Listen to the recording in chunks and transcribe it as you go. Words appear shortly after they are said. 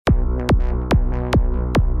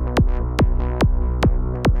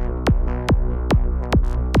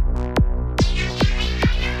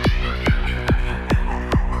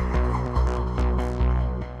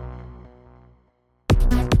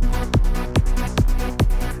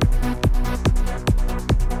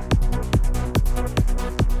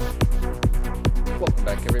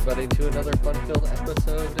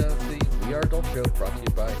Show, brought to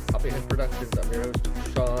you by Copyhead Productions. I'm your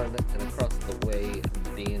host, Sean, and across the way,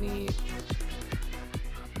 Danny.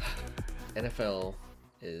 NFL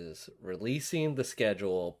is releasing the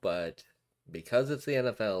schedule, but because it's the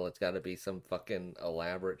NFL, it's got to be some fucking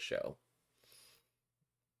elaborate show.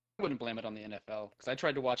 I wouldn't blame it on the NFL, because I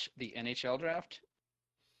tried to watch the NHL draft,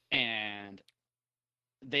 and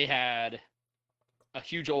they had a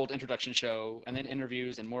huge old introduction show, and then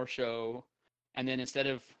interviews and more show. And then instead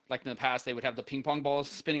of, like in the past, they would have the ping pong balls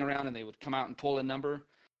spinning around and they would come out and pull a number.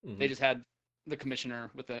 They just had the commissioner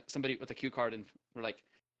with somebody with a cue card, and we're like,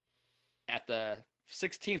 at the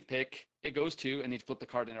 16th pick, it goes to, and he'd flip the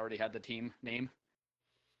card and already had the team name.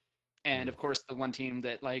 And of course, the one team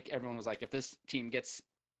that like everyone was like, if this team gets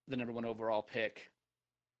the number one overall pick,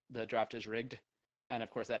 the draft is rigged. And of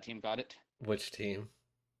course, that team got it. Which team?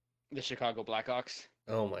 The Chicago Blackhawks.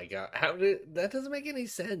 Oh my god. That doesn't make any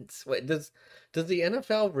sense. Wait, does the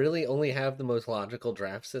NFL really only have the most logical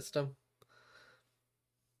draft system?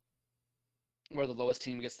 Where the lowest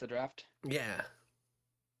team gets the draft? Yeah.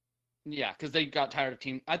 Yeah, because they got tired of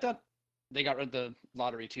team. I thought they got rid of the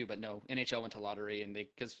lottery too, but no, NHL went to lottery, and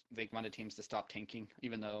because they wanted teams to stop tanking,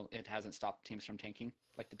 even though it hasn't stopped teams from tanking,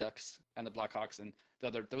 like the Ducks and the Blackhawks and the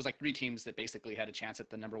other. There was like three teams that basically had a chance at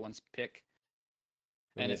the number one pick.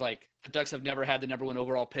 And it's like the Ducks have never had the number one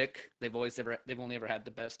overall pick. They've only ever had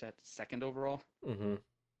the best at second overall. Mm-hmm.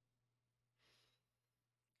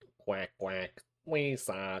 Quack quack. We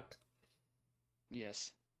suck.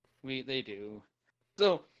 Yes, they do.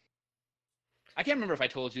 So I can't remember if I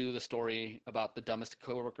told you the story about the dumbest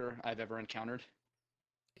coworker I've ever encountered.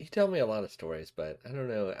 You tell me a lot of stories, but I don't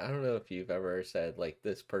know. I don't know if you've ever said like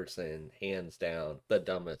this person, hands down, the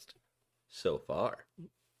dumbest so far.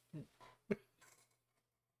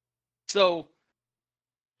 So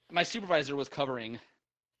my supervisor was covering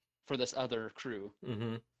for this other crew,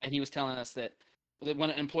 Mm-hmm. and he was telling us that when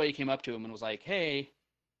an employee came up to him and was like, "Hey,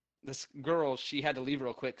 this girl, she had to leave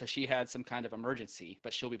real quick because she had some kind of emergency,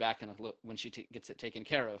 but she'll be back when she gets it taken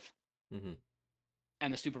care of." Mm-hmm.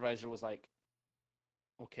 And the supervisor was like,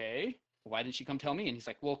 "Okay, why didn't she come tell me?" And he's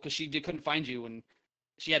like, "Well, because couldn't find you and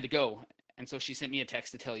she had to go, and so she sent me a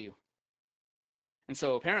text to tell you." And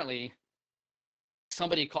so apparently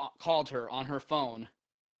somebody called her on her phone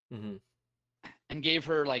Mm-hmm. and gave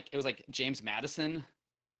her it was like James Madison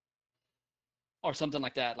or something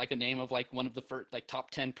like that, like a name of like one of the first like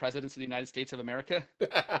top 10 presidents of the United States of America.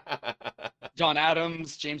 John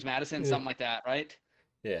Adams, James Madison, something like that, right?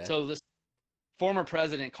 Yeah. So this former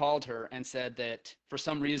president called her and said that for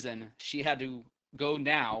some reason she had to go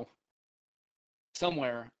now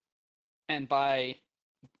somewhere and buy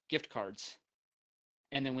gift cards.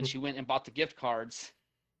 And then when she went and bought the gift cards,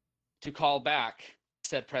 to call back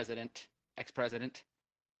said president, ex-president,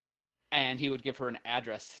 and he would give her an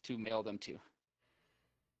address to mail them to.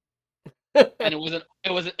 And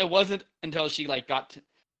it wasn't until she like got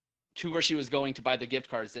to where she was going to buy the gift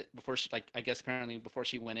cards that before she I guess apparently before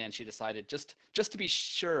she went in, she decided just to be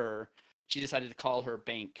sure, she decided to call her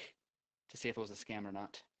bank to see if it was a scam or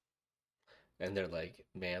not. And they're like,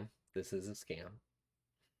 "Ma'am, this is a scam."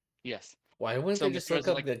 Yes. Why wouldn't So they just look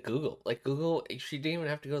up like, the Google? Like Google, she didn't even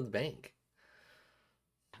have to go to the bank.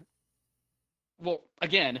 well,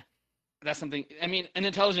 again, that's something. I mean, an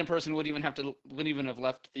intelligent person wouldn't even have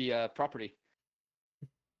left the property.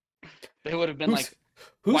 They would have been like,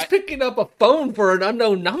 Who's picking up a phone for an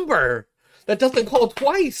unknown number that doesn't call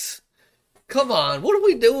twice? Come on, what are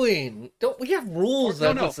we doing? Don't we have rules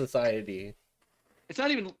as a society? It's not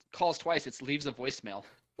even calls twice; it's leaves a voicemail.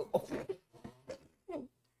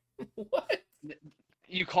 What?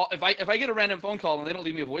 You call if I get a random phone call and they don't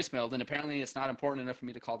leave me a voicemail, then apparently it's not important enough for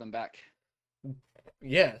me to call them back.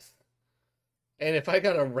 Yes. And if I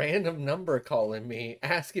got a random number calling me,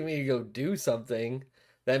 asking me to go do something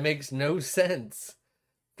that makes no sense,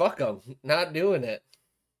 fuck them. Not doing it.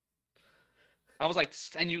 I was like,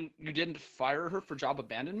 and you didn't fire her for job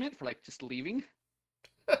abandonment for like just leaving?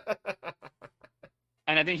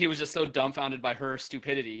 And I think he was just so dumbfounded by her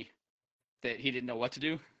stupidity that he didn't know what to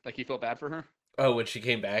do. Like he felt bad for her. Oh, when she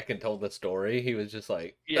came back and told the story, he was just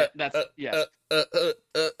like, yeah, that's yeah.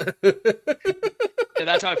 And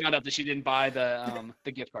that's how I found out that she didn't buy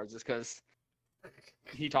the gift cards, is because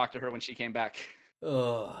he talked to her when she came back.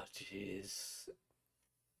 Oh, jeez.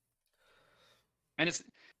 And it's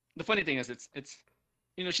the funny thing is it's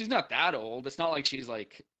she's not that old. It's not like she's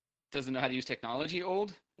like doesn't know how to use technology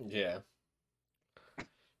old. Yeah.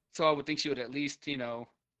 So I would think she would at least know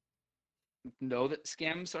that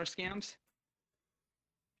scams are scams.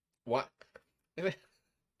 What? I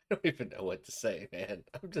don't even know what to say, man.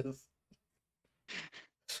 I'm just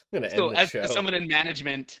I'm gonna So end the as show. someone in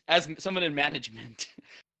management,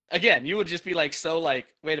 again, you would just be like, so like,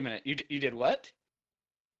 wait a minute, you did what?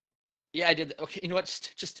 Yeah, I did. Okay, you know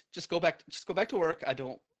what? Just go back to work. I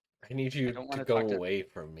need I you don't to want to go talk to. away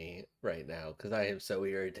from me right now because I am so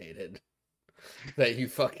irritated that you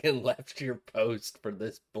fucking left your post for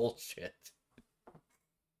this bullshit.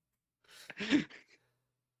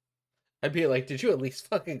 I'd be like, did you at least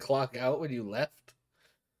fucking clock out when you left?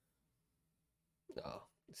 Oh,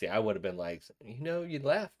 see, I would have been like, you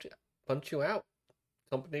left. Punch you out.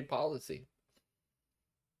 Company policy.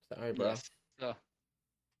 Sorry, bro. Yes. So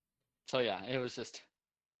so yeah, it was just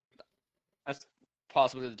that's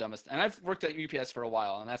possibly the dumbest. And I've worked at UPS for a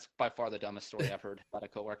while, and that's by far the dumbest story I've heard about a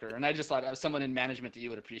coworker. And I just thought, as someone in management, that you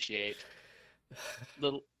would appreciate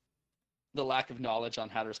the the lack of knowledge on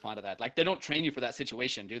how to respond to that. Like they don't train you for that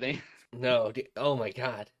situation, do they? No, oh my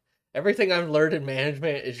god. Everything I've learned in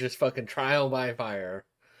management is just fucking trial by fire.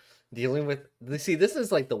 Dealing with see, this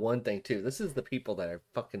is like the one thing too. This is the people that I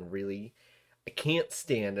fucking really I can't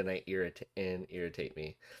stand and I irritate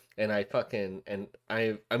me. And I fucking and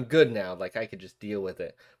I'm good now. Like I could just deal with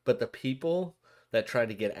it. But the people that try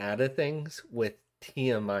to get out of things with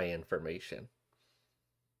TMI information.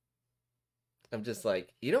 I'm just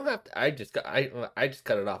like, you don't have to. I just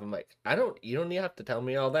cut it off. I'm like, you don't have to tell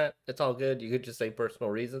me all that. It's all good. You could just say personal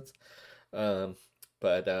reasons. Um,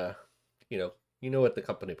 but you know, you know what the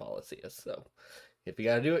company policy is. So if you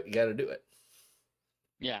gotta do it, you gotta do it.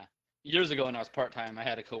 Yeah. Years ago when I was part time, I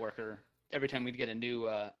had a coworker. Every time we'd get a new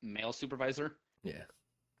male supervisor, Yeah.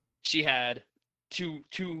 she had two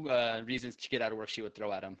reasons to get out of work she would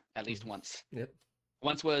throw at him at least once. Yep.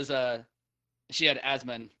 Once was she had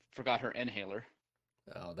asthma and forgot her inhaler.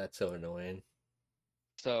 Oh, that's so annoying.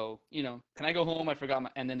 So, can I go home? I forgot my,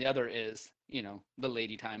 and then the other is, the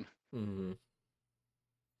lady time. Hmm.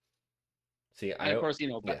 See, And of course,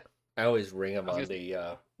 yeah, I always ring them I was on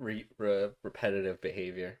gonna say, the repetitive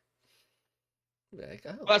behavior. Like,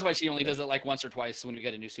 well, oh, that's why she only does it like once or twice when we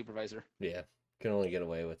get a new supervisor. yeah, can only get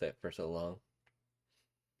away with it for so long.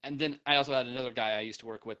 And then I also had another guy I used to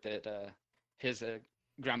work with that his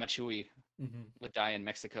grandma Chewy would die in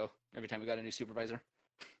Mexico every time we got a new supervisor.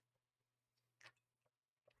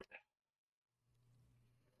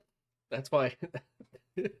 That's why.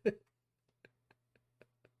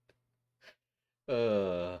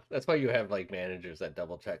 That's why you have like managers that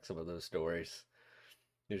double check some of those stories.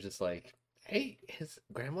 You're just like, hey, his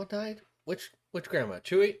grandma died. Which grandma?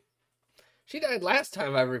 Chewy? She died last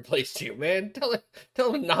time I replaced you, man. Tell him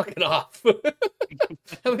to knock it off.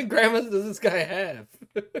 How many grandmas does this guy have?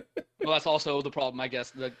 Well, that's also the problem, I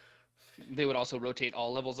guess. They would also rotate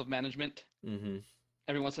all levels of management Mm-hmm.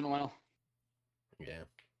 every once in a while. Yeah.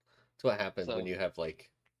 That's what happens when So you have like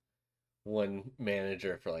one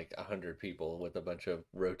manager for like 100 people with a bunch of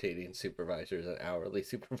rotating supervisors and hourly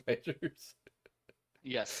supervisors.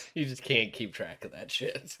 yes, You just can't keep track of that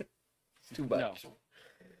shit. It's too no. much.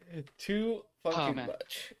 Too Oh fucking man.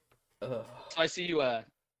 much. Ugh. So I see you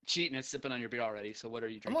cheating and sipping on your beer already. So what are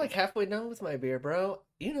you I'm drinking? like halfway done with my beer, bro.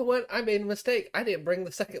 You know what? I made a mistake. I didn't bring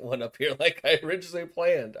the second one up here like I originally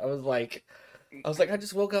planned. I was like, I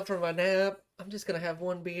just woke up from my nap. I'm just gonna have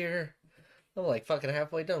one beer. I'm like fucking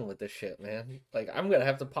halfway done with this shit, man. Like I'm gonna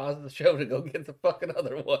have to pause the show to go get the fucking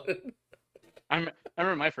other one. I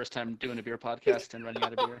remember my first time doing a beer podcast and running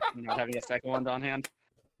out of beer and not having a second one on hand.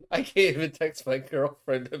 I can't even text my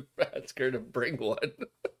girlfriend to ask her to bring one.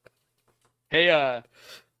 Hey,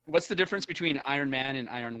 what's the difference between Iron Man and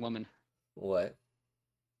Iron Woman? What?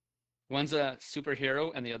 One's a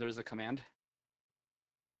superhero and the other is a command.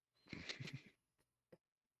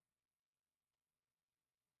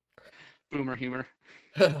 Boomer humor.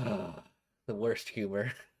 The worst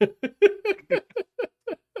humor.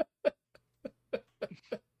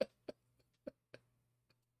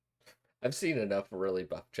 I've seen enough really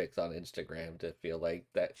buff chicks on Instagram to feel like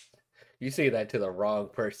that you say that to the wrong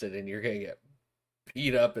person and you're gonna get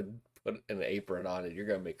beat up and put an apron on and you're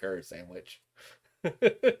gonna make her a sandwich.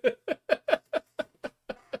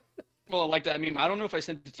 Well, like that. I mean, I don't know if I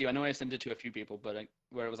sent it to you. I know I sent it to a few people, but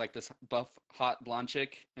where it was like this buff, hot blonde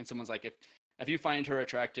chick, and someone's like, if you find her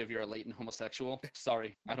attractive, you're a latent homosexual.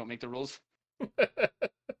 Sorry, I don't make the rules.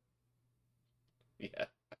 Yeah,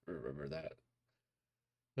 I remember that.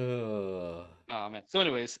 Oh, Oh man. So,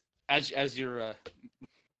 anyways, as you're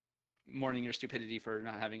mourning your stupidity for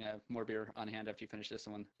not having a more beer on hand after you finish this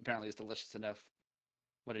one, apparently it's delicious enough.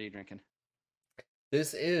 What are you drinking?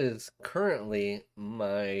 this is currently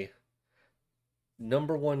my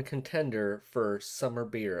number one contender for summer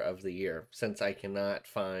beer of the year since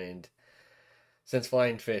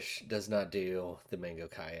Flying Fish does not do the mango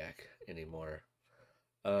kayak anymore.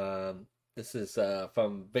 This is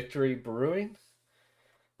from Victory Brewing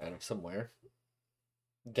out of somewhere.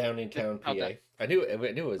 Downingtown, Not that. PA. I knew it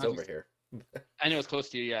was Not over just, here. I know it's close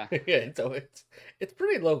to you. Yeah. Yeah, it's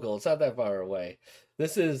pretty local. It's not that far away.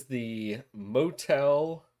 This is the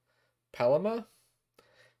Motel Paloma,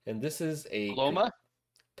 and this is Paloma.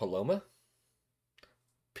 Paloma,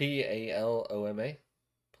 Paloma,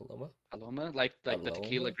 Paloma, Paloma, like the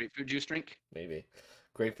tequila Paloma, grapefruit juice drink. maybe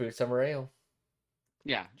grapefruit summer ale.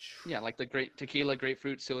 Yeah, yeah, like the great tequila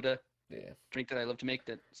grapefruit soda Yeah, drink that I love to make.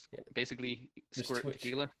 That's yeah. basically There's too squirt much.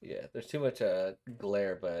 tequila. Yeah, there's too much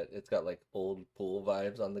glare, but it's got like old pool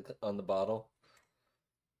vibes on the bottle.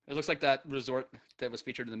 It looks like that resort that was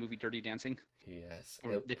featured in the movie Dirty Dancing, Yes.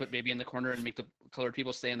 where they put baby in the corner and make the colored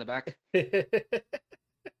people stay in the back.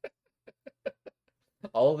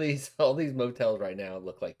 All these motels right now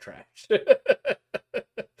look like trash.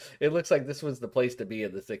 It looks like this was the place to be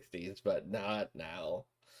in the 60s, but not now.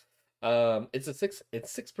 It's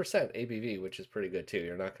 6% ABV, which is pretty good too.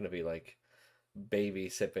 You're not going to be like baby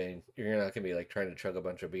sipping. You're not going to be like trying to chug a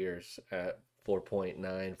bunch of beers at 4.9,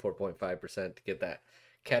 4.5% to get that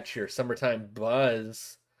catch your summertime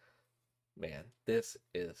buzz. Man, this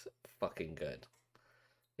is fucking good.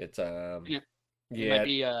 It's Yeah, it might yeah,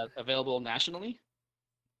 be available nationally.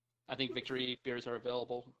 I think Victory beers are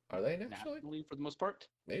available are they actually? nationally for the most part.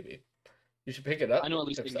 Maybe. You should pick it I up know at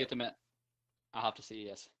least if we can so. get them at. I'll have to see.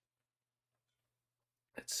 Yes.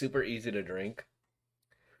 It's super easy to drink.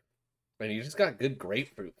 And you just got good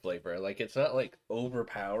grapefruit flavor. Like it's not like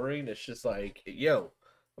overpowering. It's just like, yo,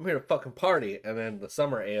 I'm here to fucking party. And then the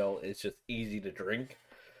summer ale is just easy to drink.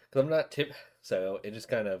 Cause I'm not tip so it just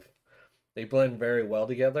kind of they blend very well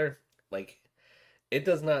together. Like it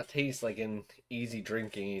does not taste like an easy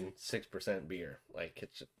drinking 6% beer. Like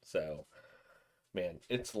it's so man,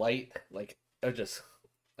 it's light. Like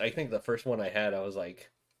I think the first one I had, I was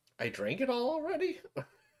like, I drank it all already.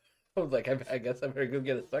 I was like, I guess I better go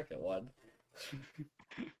get a second one.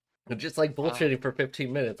 And just like Uh, bullshitting for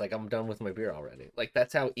 15 minutes, like I'm done with my beer already. Like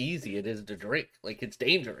that's how easy it is to drink. Like it's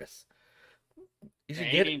dangerous. You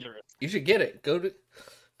should get it. Dangerous. You should get it. Go to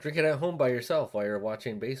drink it at home by yourself while you're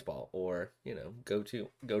watching baseball, or go to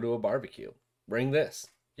a barbecue. Bring this.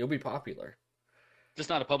 You'll be popular. Just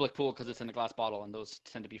not a public pool because it's in a glass bottle, and those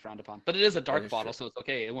tend to be frowned upon. But it is a That dark is true. bottle, so it's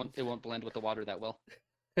okay. It won't blend with the water that well.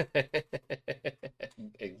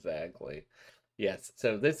 Exactly. Yes.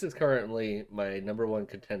 So this is currently my number one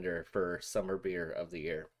contender for summer beer of the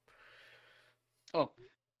year. Oh,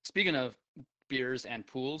 speaking of beers and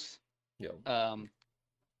pools, Yo. um,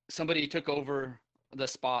 somebody took over the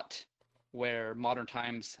spot where Modern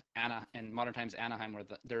Times Anaheim, were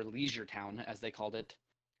their leisure town, as they called it,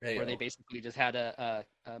 Hey where they yo. basically just had a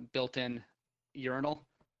built-in urinal,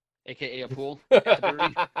 aka a pool, at the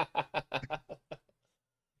brewery.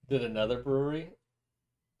 Did another brewery?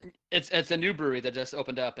 It's a new brewery that just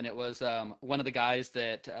opened up, and it was one of the guys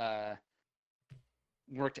that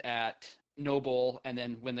worked at Noble, and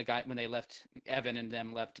then when they left, Evan and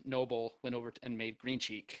them left Noble, went over and made Green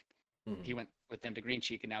Cheek. Hmm. He went with them to Green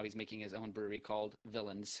Cheek, and now he's making his own brewery called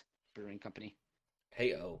Villains Brewing Company.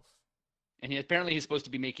 Hey oh. And apparently he's supposed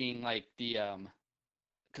to be making like because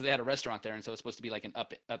they had a restaurant there, and so it's supposed to be like an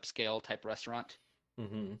upscale type restaurant.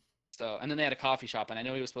 Hmm. So, and then they had a coffee shop, and I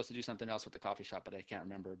know he was supposed to do something else with the coffee shop, but I can't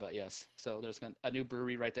remember. But yes, so there's a new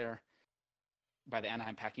brewery right there by the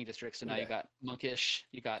Anaheim Packing District. So now you Okay. got Monkish,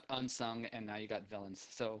 you got Unsung, and now you got Villains.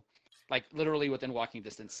 So, like literally within walking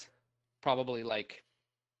distance, probably like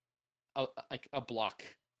a block,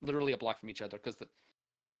 literally a block from each other, because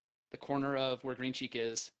the corner of where Green Cheek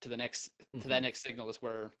is to that Hmm. next signal is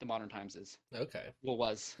where the Modern Times is. Okay. Well,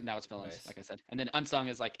 was now it's Villains, Nice. like I said, and then Unsung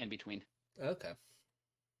is like in between. Okay.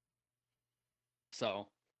 So,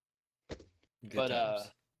 Good but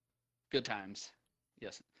times. good times.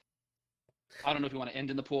 Yes. I don't know if you want to end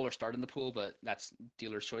in the pool or start in the pool, but that's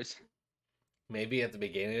dealer's choice. Maybe at the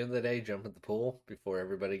beginning of the day, jump at the pool before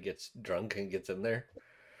everybody gets drunk and gets in there.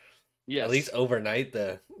 At least Yes. overnight,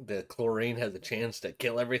 the chlorine has a chance to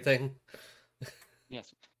kill everything.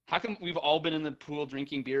 Yes. How come we've all been in the pool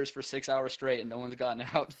drinking beers for 6 hours straight and no one's gotten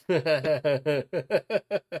out?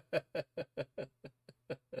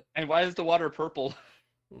 And why is the water purple?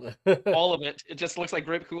 All of it. It just looks like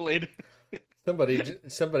grape Kool-Aid. somebody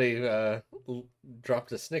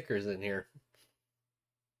dropped a Snickers in here.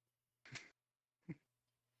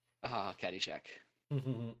 Ah, Caddyshack.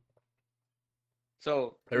 I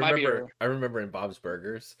So my remember beer, I remember in Bob's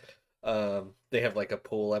Burgers, they have like a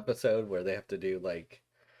pool episode where they have to do like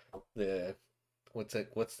the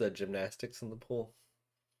what's the gymnastics in the pool?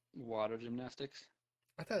 water gymnastics.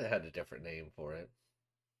 I thought it had a different name for it.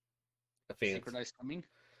 a fancy Synchronized swimming.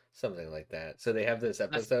 something like that. So they have this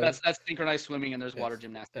That's episode. that's that's synchronized swimming, and there's water Yes.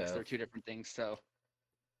 gymnastics. Oh, They're two different things. So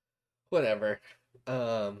whatever.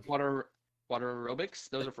 Um, water water aerobics.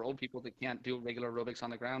 Those are for old people that can't do regular aerobics on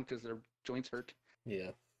the ground because their joints hurt.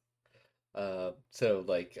 yeah. So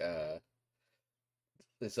like,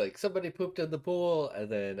 it's like somebody pooped in the pool, and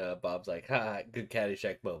then Bob's like, "Ha, good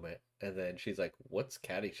Caddyshack moment." And then she's like, "What's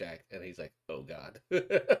Caddyshack?" And he's like, "Oh God."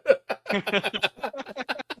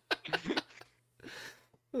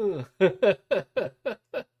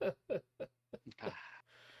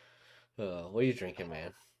 What are you drinking,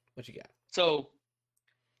 man? What you got? So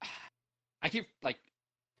I keep like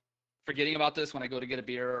forgetting about this when I go to get a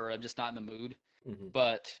beer or I'm just not in the mood. Hmm.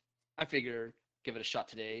 But I figure give it a shot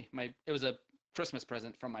today. It was a Christmas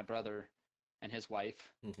present from my brother and his wife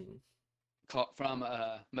Hmm. from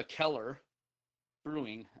McKellar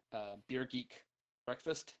Brewing, Beer Geek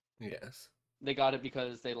Breakfast. Yes. They got it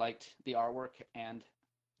because they liked the artwork and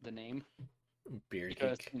the name. Beer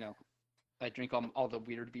Because geek. I drink all the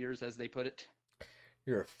weird beers, as they put it.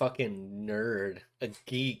 You're a fucking nerd. A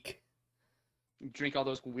geek. Drink all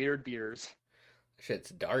those weird beers. Shit's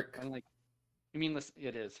dark. I'm like, you mean this?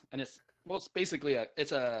 It is, and it's basically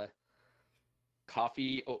it's a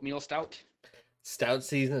coffee oatmeal stout. Stout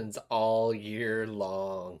season's all year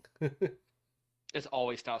long. It's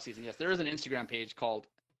always stout season. Yes, there is an Instagram page called,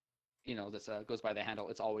 this goes by the handle.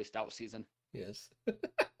 It's always stout season. Yes.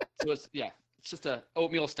 So it's just a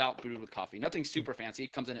oatmeal stout brewed with coffee. Nothing super fancy.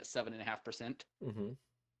 It comes in at 7.5%. Hmm.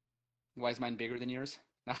 Why is mine bigger than yours?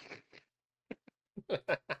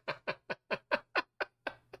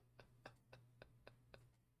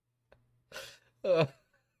 Uh,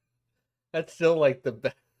 that's still like the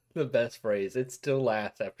best phrase. It still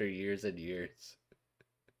lasts after years and years.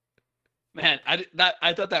 Man,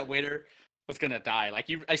 I thought that waiter was gonna die. Like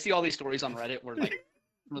I see all these stories on Reddit where like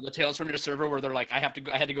the tales from your server where they're like, I had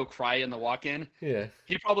to go cry in the walk-in. Yeah.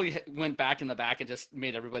 He probably went back in the back and just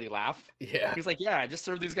made everybody laugh. Yeah. He's like, yeah, I just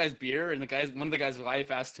served these guys beer, and one of the guys' wife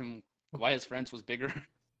asked him why his French was bigger.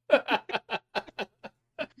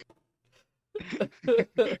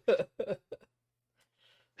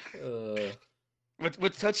 uh,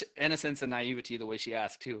 With such innocence and naivety, the way she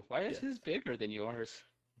asked too. Why is yeah. his bigger than yours?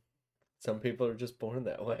 Some people are just born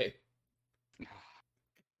that way.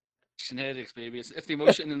 Genetics, baby. It's the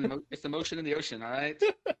emotion in it's the motion in the ocean. All right.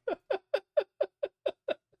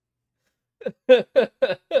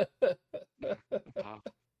 Wow.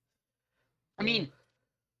 I mean,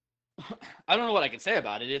 I don't know what I can say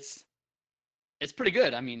about it. It's pretty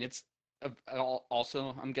good. I mean, it's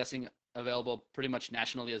also, I'm guessing, available pretty much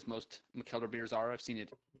nationally as most McKellar beers are. I've seen it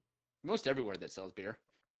most everywhere that sells beer,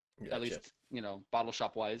 at Gotcha. least bottle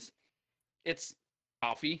shop wise. It's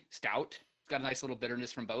coffee stout. It's got a nice little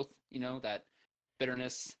bitterness from both. That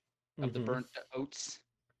bitterness of the Hmm. burnt oats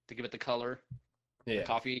to give it the color. The Yeah.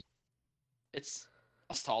 coffee. It's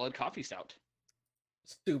a solid coffee stout.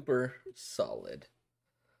 Super solid.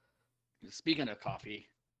 Speaking of coffee,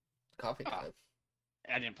 Coffee time.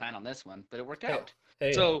 I didn't plan on this one, but it worked Hey. out.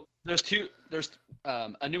 Hey. So there's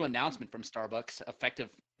a new announcement from Starbucks effective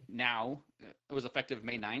now. It was effective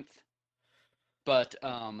May 9th, but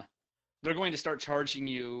they're going to start charging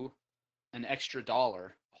you an extra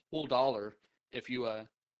dollar, a whole dollar, if you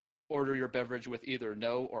order your beverage with either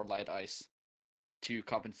no or light ice to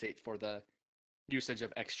compensate for the usage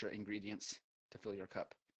of extra ingredients to fill your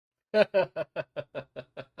cup.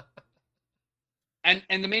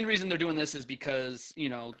 And the main reason they're doing this is because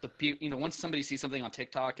once somebody sees something on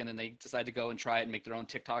TikTok and then they decide to go and try it and make their own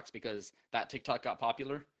TikToks because that TikTok got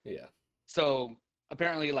popular. Yeah. So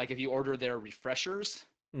apparently, like if you order their refreshers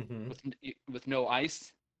Hmm. with no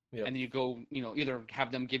ice, Yep. and then you go, either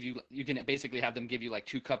have them give you can basically have them give you like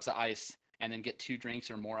 2 cups of ice and then get 2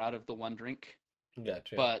 drinks or more out of the one drink.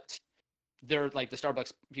 Gotcha. But they're like the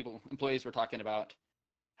Starbucks employees were talking about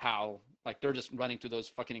how like they're just running through those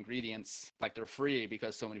fucking ingredients like they're free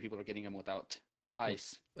because so many people are getting them without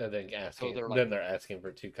ice. And then So they're then they're asking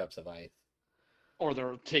for 2 cups of ice. or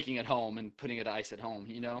they're taking it home and putting it ice at home.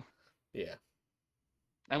 Yeah.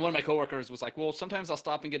 And one of my coworkers was like, "Well, sometimes I'll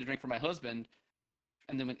stop and get a drink for my husband,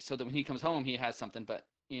 and then so that when he comes home, he has something. But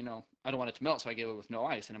I don't want it to melt, so I give it with no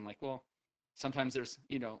ice." And I'm like, "Well, sometimes there's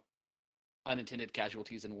unintended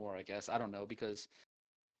casualties in war. I guess I don't know because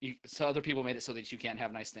so other people made it so that you can't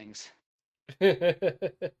have nice things."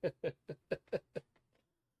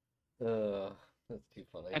 Oh, that's too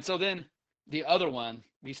funny. And so then the other one,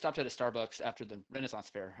 we stopped at a Starbucks after the Renaissance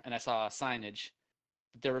Fair, and I saw a signage.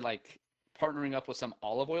 They were like partnering up with some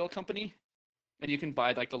olive oil company, and you can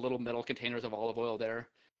buy like the little metal containers of olive oil there.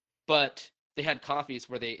 But they had coffees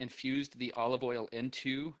where they infused the olive oil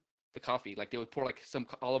into the coffee. Like they would pour like some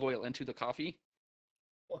olive oil into the coffee.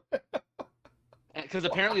 Because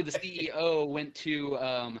apparently the CEO went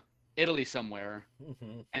to Italy somewhere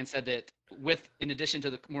Mm-hmm. and said that in addition to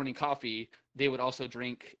the morning coffee, they would also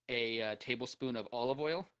drink a tablespoon of olive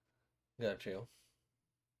oil Got you.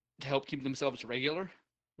 to help keep themselves regular.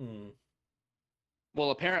 Mm.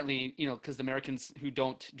 Well, apparently, because the Americans who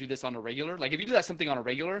don't do this on a regular, like if you do that something on a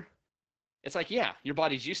regular, it's like, yeah, your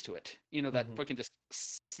body's used to it. That Mm-hmm. fucking just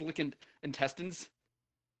slickened intestines,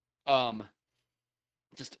 um,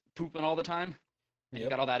 just pooping all the time, and you Yep.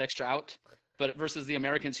 got all that extra out. But versus the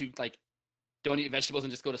Americans who like don't eat vegetables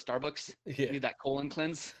and just go to Starbucks, Yeah. need that colon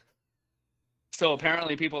cleanse. So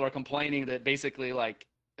apparently, people are complaining that basically like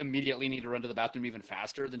immediately need to run to the bathroom even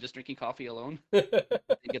faster than just drinking coffee alone. They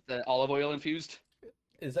get the olive oil infused.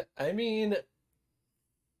 Is that? I mean,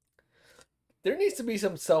 there needs to be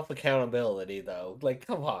some self accountability, though. Like,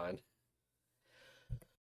 come on.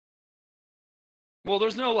 Well,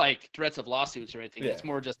 there's no like threats of lawsuits or anything. Yeah. It's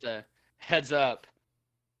more just a heads up.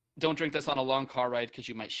 Don't drink this on a long car ride because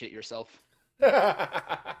you might shit yourself.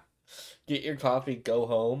 Get your coffee, go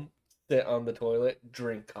home, sit on the toilet,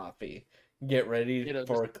 drink coffee. Get ready It'll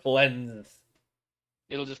for just a cleanse.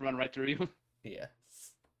 it'll just run right through you. Yes.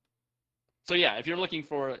 So yeah, if you're looking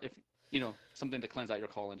for something to cleanse out your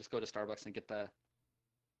colon, just go to Starbucks and get the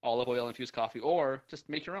olive oil infused coffee, or just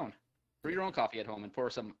make your own. Brew your own coffee at home and pour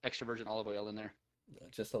some extra virgin olive oil in there,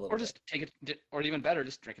 Just a little or just take it, or even better,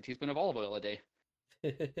 just drink a teaspoon of olive oil a day.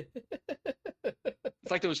 bit. It's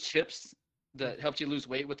like those chips that helped you lose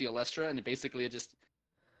weight with the Olestra, and it just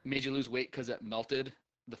made you lose weight because it melted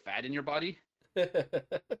the fat in your body.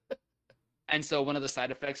 And so one of the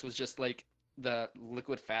side effects was just like the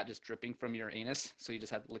liquid fat just dripping from your anus. So you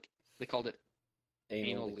just had they called it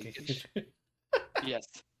anal leakage. Yes.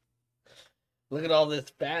 Look at all this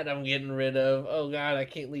fat I'm getting rid of. Oh god, I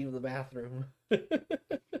can't leave the bathroom.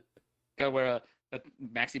 Gotta wear a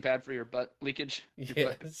maxi pad for your butt leakage. Your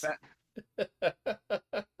butt Yes. fat.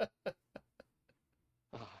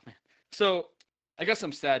 Oh man. So I got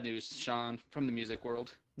some sad news, Sean, from the music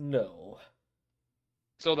world. No.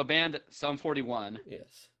 So the band Sum 41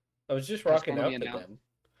 Yes. I was just has rocking out to them.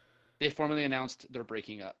 they formally announced they're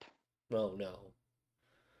breaking up. Oh no.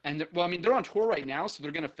 And well, I mean, they're on tour right now, so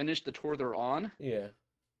they're gonna finish the tour they're on, Yeah.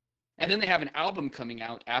 and then they have an album coming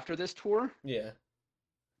out after this tour, Yeah.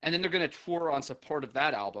 and then they're gonna tour on support of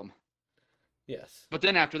that album. Yes. But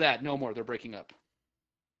then after that, no more. They're breaking up,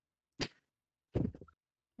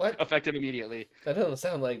 What? effective immediately. That doesn't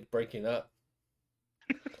sound like breaking up.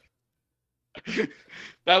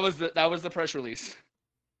 That was the press release.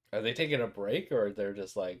 Are they taking a break or they're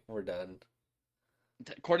just like, we're done?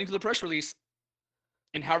 According to the press release,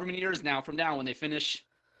 in however many years from now, when they finish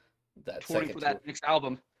That touring second for that tour. next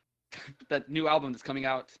album, that new album that's coming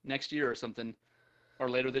out next year or something, or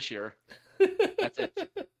later this year, that's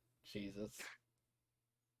it. Jesus.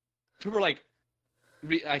 People were like,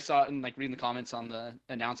 I saw it and like reading the comments on the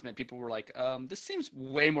announcement. People were like, "This seems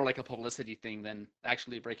way more like a publicity thing than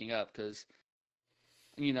actually breaking up," because,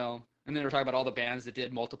 And they were talking about all the bands that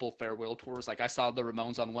did multiple farewell tours. Like I saw the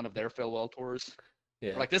Ramones on one of their farewell tours.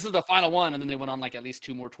 Yeah. Like this is the final one, and then they went on like at least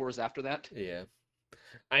 2 more tours after that. Yeah.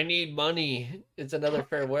 I need money. It's another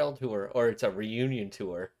farewell tour, or it's a reunion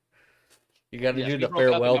tour. You got to Yes, do we the broke up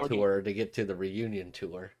and farewell now we're tour to get to the reunion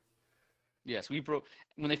tour. Yes,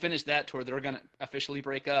 when they finish that tour, they're gonna officially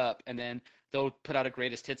break up, and then they'll put out a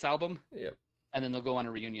greatest hits album, Yep. and then they'll go on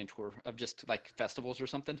a reunion tour of just like festivals or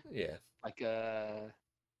something, Yeah. like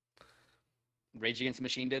Rage Against the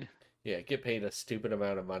Machine did. Yeah. Get paid a stupid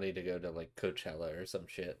amount of money to go to like Coachella or some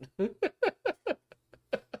shit.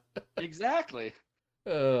 Exactly.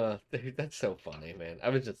 Dude, that's so funny, man. I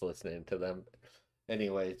was just listening to them.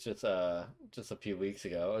 Anyway, it's just a few weeks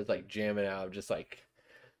ago. I was like jamming out, just like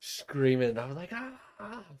screaming. I was like,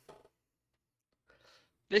 ah.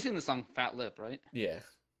 They sing the song "Fat Lip," right? Yeah.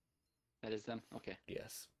 That is them. Okay.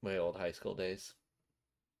 Yes. My old high school days.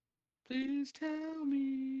 Please tell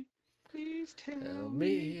me. Please Tell tell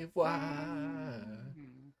me why.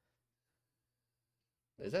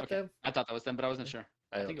 Is that Okay. them? I thought that was them, but I wasn't sure.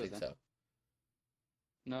 I don't think it was think them. so.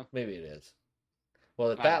 No. Maybe it is. Well,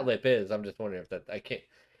 the I Fat don't Lip is. I'm just wondering if that I can't.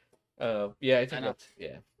 Yeah, I think know. that's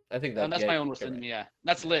yeah. I think that. That's yeah, my own worst you're enemy. right. Yeah,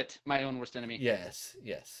 that's Lit. My own worst enemy. Yes,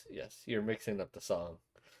 yes, yes. You're mixing up the song.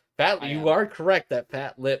 I You am. are correct that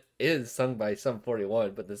Fat Lip is sung by Sum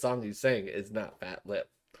 41, but the song you sang is not Fat Lip.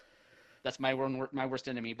 That's my worst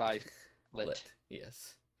enemy by Lit.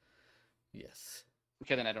 Yes. Yes.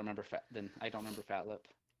 Okay, then I don't remember Fat Lip.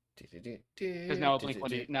 Because Because now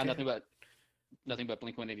now nothing but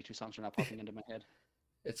Blink 182 songs are now popping into my head.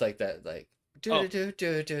 It's like that, like Oh,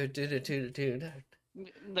 Do-do-do-do-do-do-do-do.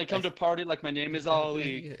 they come to party like my name is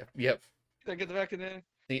Ollie. Yep. I get the back in there.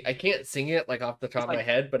 See, I can't sing it like off the top It's of my like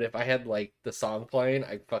head, but if I had like the song playing,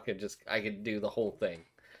 I could do the whole thing.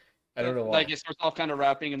 I don't know why. it starts off kind of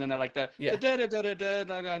rapping, and then they're like Yeah.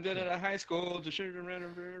 high school.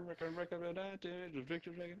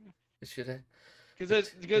 Should I?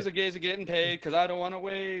 Because the gays are getting paid. Because I don't want to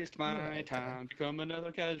waste my Yeah, time. Become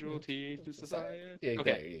another casualty to society. Yeah,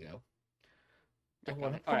 Okay. there you go. Don't Back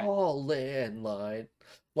want on to it. All right. fall in line.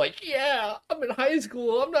 Like, yeah, I'm in high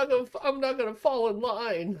school. I'm not gonna fall in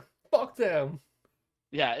line. Fuck them.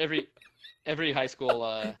 Yeah. Every high school.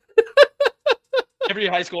 Every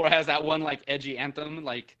high schooler has that one like edgy anthem.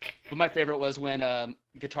 Like, but my favorite was when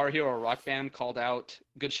Guitar Hero Rock Band called out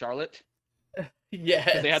 "Good Charlotte" because they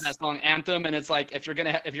had that Yes. song Anthem, and it's like if you're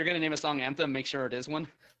gonna name a song Anthem, make sure it is one.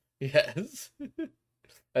 Yes.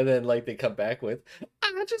 And then like they come back with,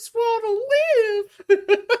 I just want to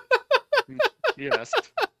live. Yes.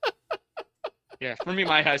 Yeah. For me,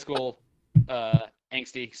 my high school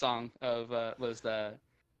angsty song of was the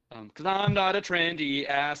 "Cause I'm not a trendy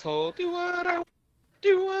asshole. Do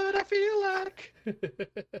what I feel like."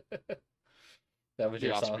 That was The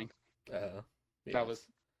your song. Offspring. Uh, That yes. was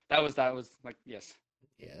that was like yes.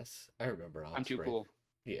 Yes. I remember I'm too Offspring. cool.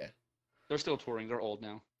 Yeah. They're still touring. They're old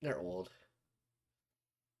now. They're old.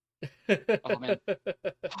 Oh man.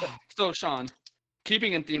 So Sean,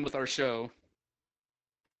 keeping in theme with our show,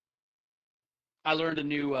 I learned a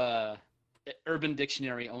new Urban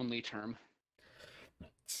Dictionary only term.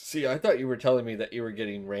 See, I thought you were telling me that you were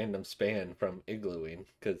getting random spam from iglooing,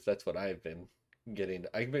 because that's what I've been getting.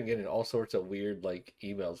 I've been getting all sorts of weird like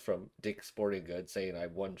emails from Dick's Sporting Goods saying I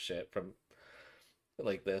won shit from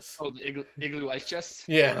like this. Oh, the igloo ice chests.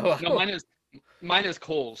 Yeah. No, Wow. mine is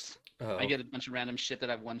Kohl's. I Oh get a bunch of random shit that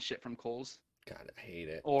I've won shit from Kohl's God, I hate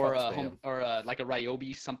it. or Fuck spam. like a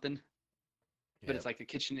Ryobi something, but Yeah. it's like a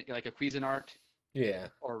kitchen like a Cuisinart Yeah.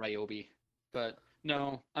 or Ryobi. But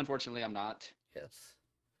no, unfortunately, I'm not. Yes.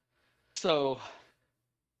 So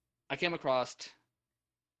I came across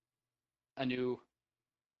a new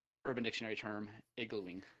Urban Dictionary term,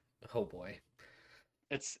 iglooing. Oh boy.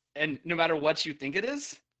 And no matter what you think it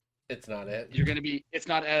is, It's not it. you're gonna be. It's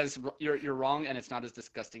not as you're wrong, and it's not as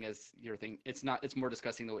disgusting as you're thinking. It's not. It's more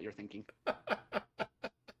disgusting than what you're thinking.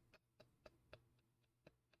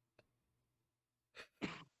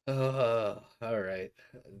 All right.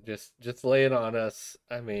 Just lay it on us.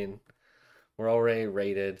 I mean, we're already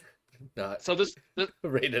rated, not So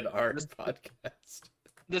rated R this podcast.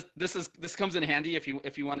 this comes in handy if you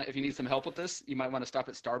need some help with this. You might want to stop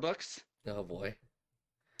at Starbucks. Oh boy.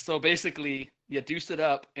 So basically, you deuce it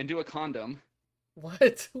up and do a condom,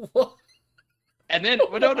 What? What? and then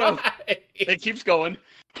well, no, Why? it keeps going.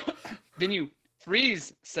 Then you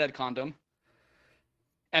freeze said condom,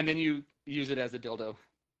 and then you use it as a dildo.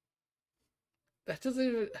 That doesn't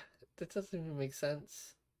even that doesn't even make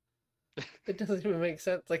sense. It doesn't even make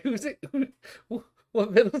sense. Like who's it?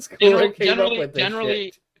 What middle schooler came up with this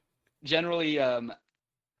shit? Generally, a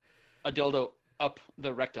dildo up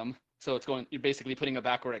the rectum, so it's going. You're basically putting it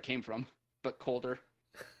back where it came from, but colder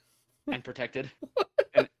and protected.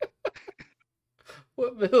 And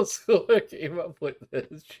What middle schooler came up with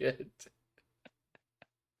this shit?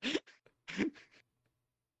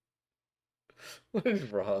 What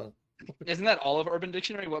is wrong? isn't that all of Urban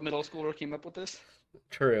Dictionary? What middle schooler came up with this?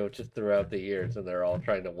 True, just throughout the years, and they're all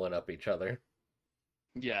trying to one up each other.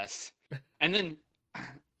 Yes. And then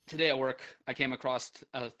today at work, I came across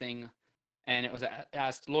a thing, and it was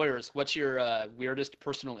asked lawyers, "What's your weirdest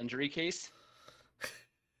personal injury case?"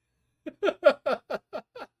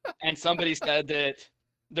 And somebody said that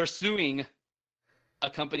they're suing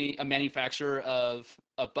a manufacturer of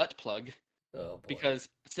a butt plug Oh boy. because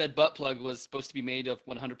said butt plug was supposed to be made of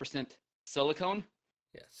 100% silicone.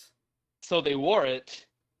 Yes. So they wore it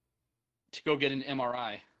to go get an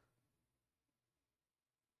MRI,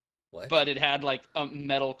 What? but it had like a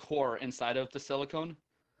metal core inside of the silicone,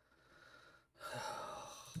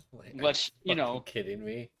 Wait, are which, you fucking kidding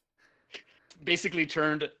me? basically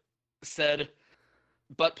turned said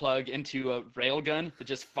butt plug into a rail gun that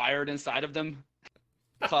just fired inside of them.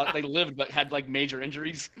 Thought they lived but had like major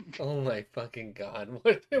injuries. Oh my fucking god.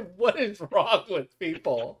 What is wrong with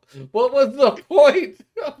people? What was the point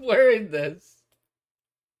of wearing this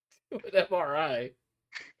to an MRI?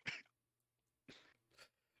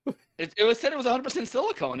 It was said it was 100%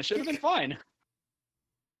 silicone. It should have been fine.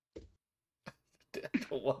 I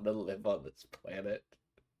don't want to live on this planet.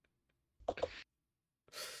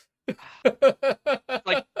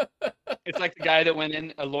 Like It's like the guy that went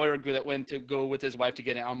in, a lawyer that went to go with his wife to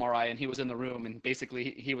get an MRI, and he was in the room, and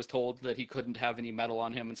basically he was told that he couldn't have any metal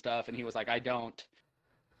on him and stuff, and he was like, I don't,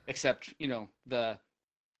 except the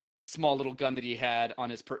small little gun that he had on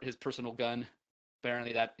his personal gun.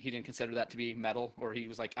 Apparently that he didn't consider that to be metal, or he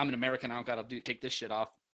was like, I'm an American, I don't gotta take this shit off.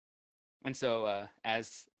 And so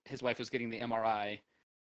as his wife was getting the MRI,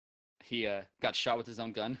 he got shot with his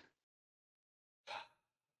own gun.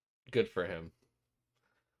 Good for him.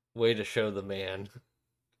 Way to show the man.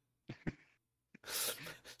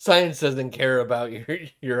 Science doesn't care about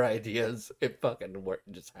your ideas. It fucking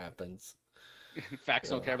just happens. Facts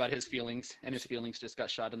don't care about his feelings, and his feelings just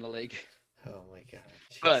got shot in the leg. Oh my god.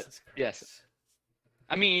 But yes,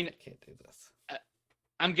 I mean, I can't do this.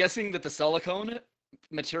 I'm guessing that the silicone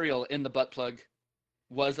material in the butt plug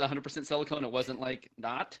was 100% silicone. It wasn't like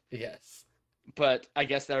not. Yes. But I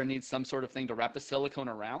guess there needs some sort of thing to wrap the silicone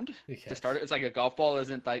around to start it. It's like a golf ball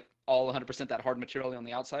isn't like all 100% that hard material on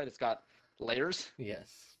the outside. It's got layers.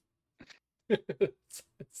 Yes. It's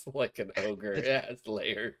like an ogre. It has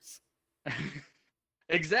layers.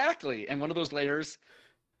 Exactly. And one of those layers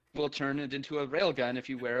will turn it into a railgun if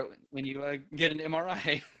you wear it when you get an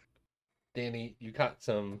MRI. Danny, you caught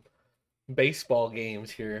some baseball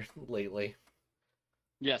games here lately.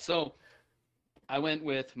 Yeah, so I went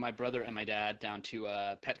with my brother and my dad down to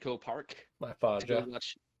Petco Park My to father. go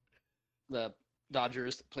watch the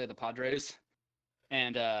Dodgers play the Padres.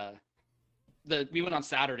 And we went on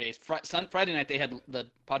Saturdays. Friday night they had the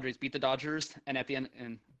Padres beat the Dodgers, and at the end,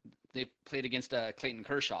 and they played against Clayton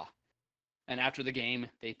Kershaw. And after the game,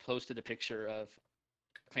 they posted a picture of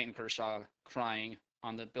Clayton Kershaw crying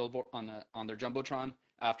on the billboard on their jumbotron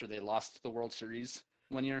after they lost the World Series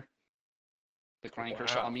one year. The crying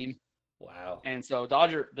Kershaw meme. Wow. And so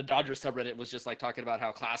the Dodgers subreddit was just like talking about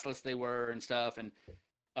how classless they were and stuff. And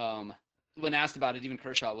when asked about it, even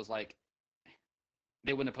Kershaw was like,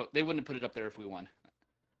 they wouldn't have put it up there if we won.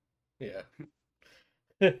 Yeah.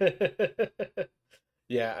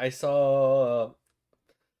 Yeah, I saw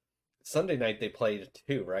Sunday night they played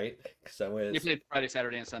too, right? Because They played Friday,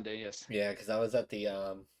 Saturday, and Sunday. Yes. Yeah, because I was at the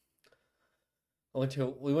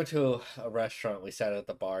we went to a restaurant. We sat at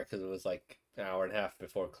the bar because it was like an hour and a half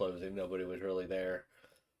before closing. Nobody was really there.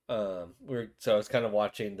 So I was kind of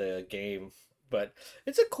watching the game, but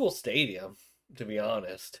it's a cool stadium, to be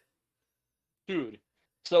honest. Dude.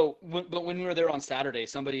 So, but when we were there on Saturday,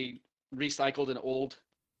 somebody recycled an old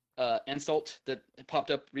insult that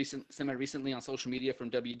popped up semi-recently on social media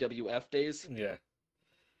from WWF days. Yeah.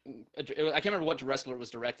 I can't remember what wrestler it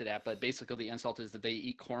was directed at, but basically the insult is that they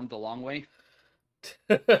eat corn the long way.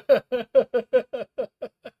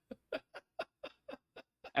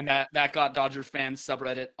 And that got Dodger fans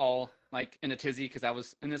subreddit all like in a tizzy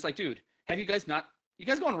because and it's like, dude, you guys go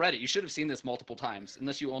on Reddit? You should have seen this multiple times,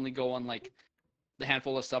 unless you only go on like the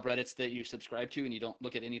handful of subreddits that you subscribe to and you don't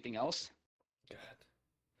look at anything else. God.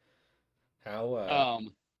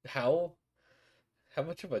 How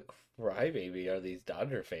much of a crybaby are these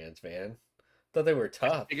Dodger fans, man? Thought they were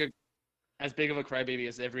tough. As big of a crybaby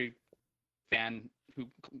as every fan who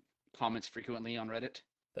comments frequently on Reddit.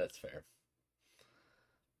 That's fair.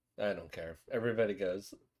 I don't care. Everybody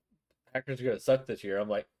goes, Packers are gonna suck this year. I'm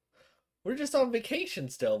like, we're just on vacation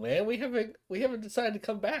still, man. We haven't decided to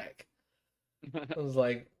come back. I was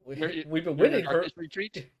like, we've been winning for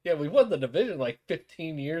retreat. Yeah, we won the division like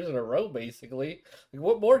 15 years in a row, basically. Like,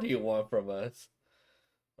 what more do you want from us?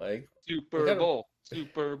 Like Super Bowl.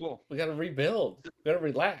 We gotta rebuild. We gotta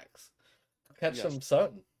relax. Catch some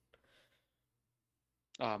sun.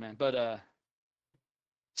 Oh man, but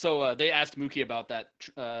so they asked Mookie about that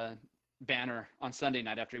banner on Sunday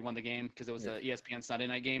night after he won the game because it was the ESPN Sunday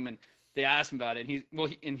night game, and they asked him about it.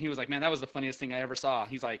 And he was like, "Man, that was the funniest thing I ever saw."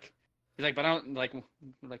 He's like, but I don't like,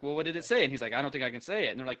 well, what did it say? And he's like, "I don't think I can say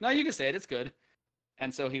it." And they're like, "No, you can say it. It's good."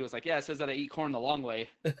 And so he was like, "Yeah, it says that I eat corn the long way."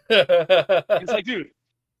 He's like, dude,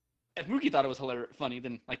 if Mookie thought it was funny,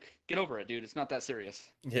 then like, get over it, dude. It's not that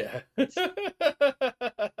serious. Yeah.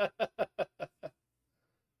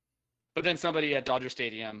 But then somebody at Dodger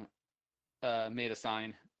Stadium made a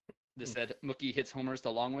sign that said Mookie hits homers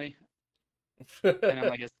the long way. And I'm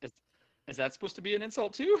like, is that supposed to be an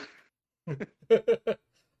insult too?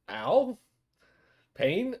 Ow.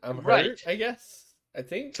 Pain? I'm right. hurt, I guess. I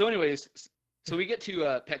think. So anyways, so we get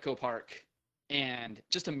to Petco Park, and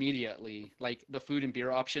just immediately, like, the food and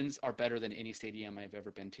beer options are better than any stadium I've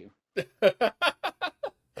ever been to.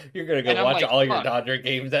 You're going to go watch all your Dodger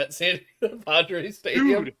games at Padres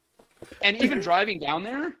Stadium? Dude. And even driving down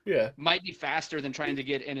there might be faster than trying to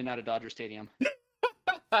get in and out of Dodger Stadium.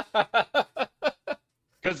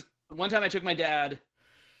 Because one time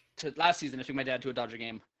last season, I took my dad to a Dodger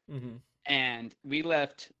game. Mm-hmm. and we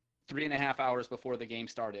left 3.5 hours before the game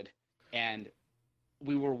started, and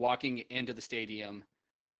we were walking into the stadium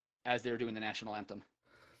as they were doing the national anthem.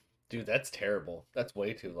 Dude, that's terrible. That's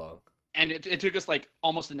way too long. And it took us like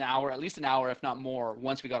almost an hour, at least an hour, if not more,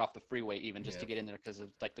 once we got off the freeway, even just Yeah. to get in there because of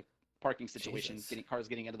like the parking situation, Jesus. getting cars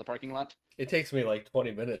getting into the parking lot. It takes me like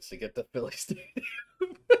 20 minutes to get to Philly Stadium.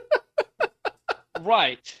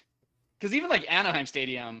 Right. Because even like Anaheim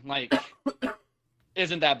Stadium, like,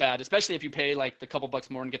 isn't that bad, especially if you pay like the couple bucks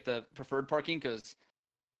more and get the preferred parking, because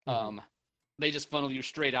Mm-hmm. they just funnel you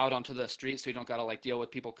straight out onto the street, so you don't gotta like deal with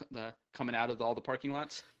people coming out of all the parking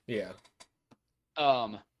lots. Yeah.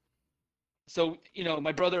 Um, so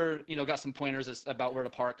my brother got some pointers about where to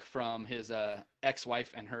park from his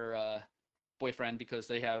ex-wife and her boyfriend, because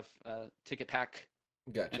they have ticket pack,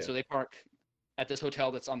 and Gotcha. so they park at this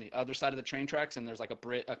hotel that's on the other side of the train tracks, and there's like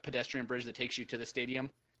a pedestrian bridge that takes you to the stadium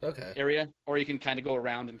Okay. area, or you can kind of go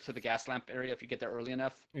around into the gas lamp area if you get there early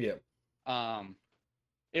enough. Yeah. Um,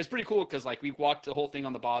 it was pretty cool because like we walked the whole thing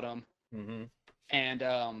on the bottom, Mm-hmm.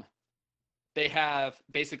 and they have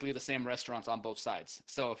basically the same restaurants on both sides.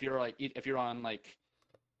 So if you're on like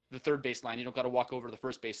the third base line, you don't got to walk over to the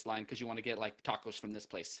first base line because you want to get like tacos from this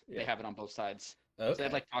place. They Yeah. have it on both sides. So they had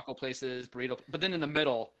Okay. like taco places, burrito, but then in the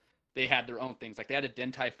middle they had their own things. Like they had a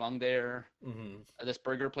Din Tai Fung there, Mm-hmm. this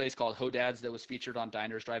burger place called Hodad's that was featured on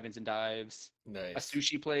Diners, Drive-ins, and Dives, a Nice.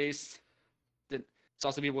 sushi place that it's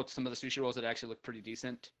also people with some of the sushi rolls that actually look pretty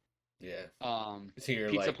decent. Yeah. Um, So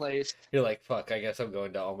Pizza place. you're like, fuck, I guess I'm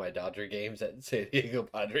going to all my Dodger games at San Diego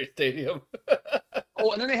Padre Stadium.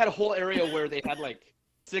 Oh, and then they had a whole area where they had like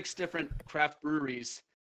 6 different craft breweries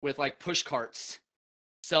with like push carts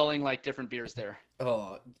selling like different beers there.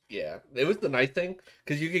 Oh, yeah. It was the nice thing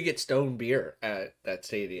because you could get stone beer at that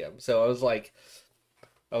stadium. So I was like,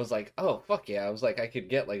 oh, fuck yeah. I was like, I could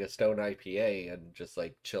get like a stone IPA and just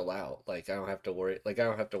like chill out. Like I don't have to worry. Like I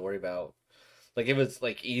don't have to worry about. Like it was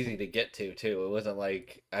like easy to get to too. It wasn't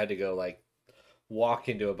like I had to go like walk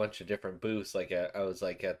into a bunch of different booths. I was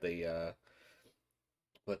like at the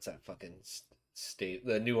what's that fucking state,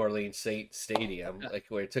 the New Orleans Saint Stadium, Yeah. like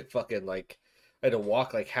where it took fucking like I had to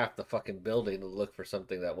walk like half the fucking building to look for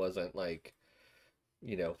something that wasn't like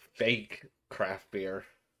fake craft beer.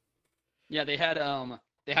 Yeah, they have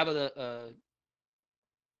a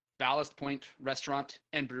Ballast Point restaurant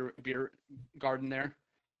and beer garden there.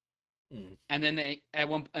 Mm, And then they at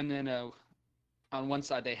one and then on one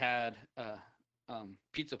side they had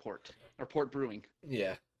Pizza Port or Port Brewing.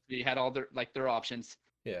 yeah, They had all their options.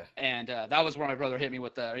 yeah. And that was where my brother hit me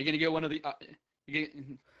with the, "Are you gonna get one of the, you get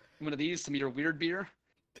one of these, some of your weird beer?"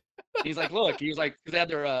 He's like, "Look," he was like, because they had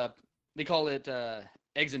their, they call it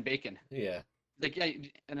eggs and bacon. Yeah. Like, "Yeah,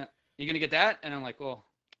 and you gonna get that?" And I'm like, "Well,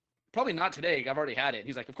 probably not today. I've already had it."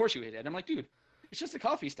 He's like, "Of course you ate it." I'm like, "Dude, it's just a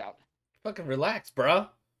coffee stout. Fucking relax, bro.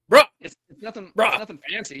 Bro, It's nothing. It's bro. nothing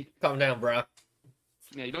fancy." Calm down, bro.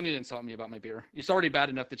 Yeah, you don't need to insult me about my beer. It's already bad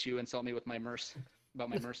enough that you insult me with my merce about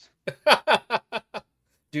my merce.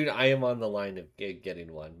 Dude, I am on the line of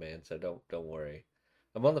getting one, man. So don't worry.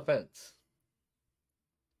 I'm on the fence.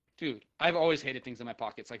 Dude, I've always hated things in my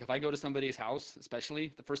pockets. Like if I go to somebody's house,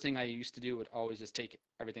 especially, the first thing I used to do would always just take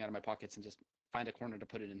everything out of my pockets and just find a corner to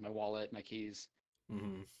put it in, my wallet, my keys.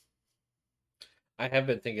 Hmm. I have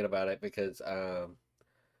been thinking about it because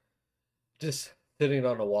just sitting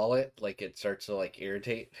on a wallet, like it starts to like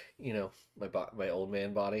irritate, my old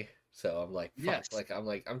man body. So I'm like, fuck, Yes. like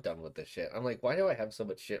I'm done with this shit. I'm like, why do I have so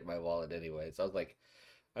much shit in my wallet anyways? I was like,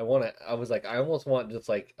 I almost want just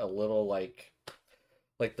like a little like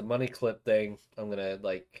the money clip thing. I'm gonna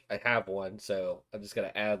like I have one, so I'm just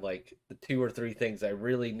gonna add like the 2 or 3 things I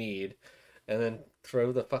really need, and then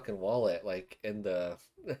throw the fucking wallet like in the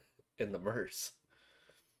in the merce.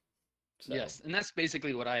 So Yes. And that's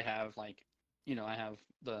basically what I have. Like, I have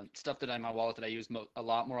the stuff that in my wallet that I use a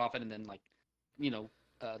lot more often, and then like, you know,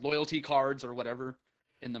 loyalty cards or whatever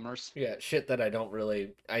in the merce. yeah, shit that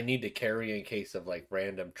I need to carry in case of like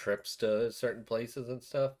random trips to certain places and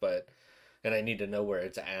stuff, but and I need to know where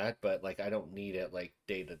it's at, but like I don't need it like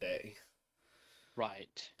day to day.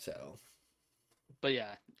 Right. So But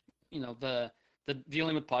yeah, the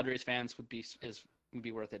dealing with Padres fans would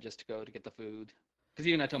be worth it just to go to get the food. Because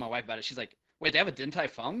even I told my wife about it, she's like, "Wait, they have a Din Tai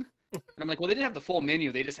Fung?" And I'm like, "Well, they didn't have the full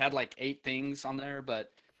menu. They just had like 8 things on there."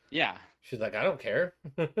 But yeah, she's like, I don't care.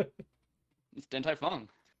 It's it's Din Tai Fung.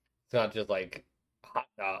 not just like hot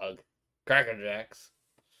dog, Cracker Jacks.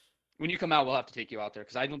 When you come out, we'll have to take you out there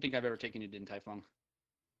because I don't think I've ever taken you to Din Tai Fung.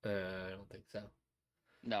 I don't think so.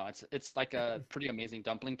 No, it's like a pretty amazing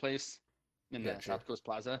dumpling place in the Gotcha. South Coast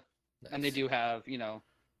Plaza, and they Nice. do have a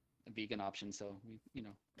vegan option, so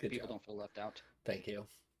Good people job. don't feel left out. Thank you.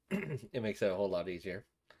 It makes it a whole lot easier,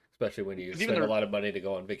 especially when you 'Cause even spend a their lot of money to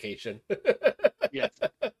go on vacation. yes,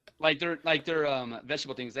 like their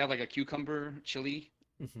vegetable things. They have like a cucumber chili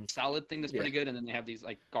Mhm. salad thing that's Yeah, pretty good, and then they have these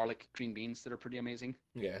like garlic green beans that are pretty amazing.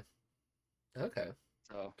 yeah. Okay,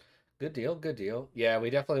 So good deal, good deal. Yeah, we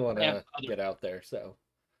definitely want they have to other get out there. So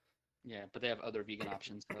yeah, but they have other vegan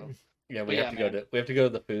options. So, yeah, but yeah, man, we have to go to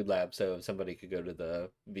the food lab. So if somebody could go to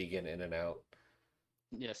the vegan In and Out.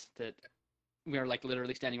 yes, that we are like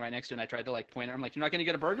literally standing right next to, her, and I tried to like point her. I'm like, "You're not gonna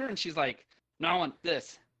get a burger," and she's like, "No, I want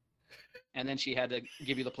this." And then she had to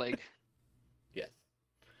give you the plague. Yes,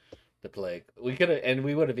 the plague. We could have, and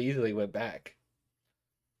we would have easily went back.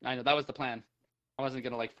 I know that was the plan. I wasn't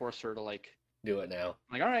gonna like force her to like, Do it now.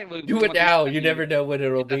 like, all right, well, Do you it want the now. meat? You never know when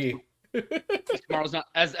it'll That's be. tomorrow's not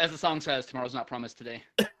as the song says. Tomorrow's not promised today.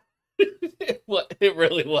 What it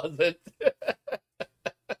really wasn't.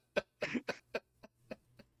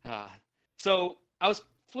 Ah. So I was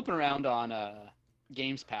flipping around on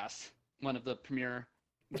Games Pass, one of the premier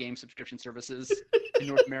game subscription services in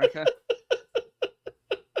North America,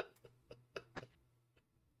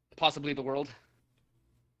 possibly the world.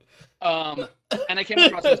 And I came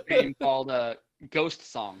across this game called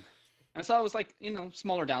Ghost Song. And so I was like,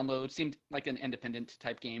 smaller download, seemed like an independent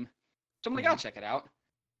type game. So I'm like, I'll check it out.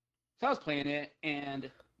 So I was playing it, and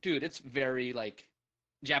dude, it's very like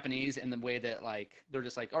Japanese in the way that like they're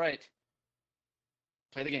just like, all right,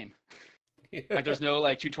 play the game. Like there's no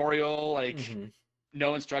like tutorial, like Mhm.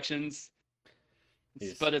 no instructions. You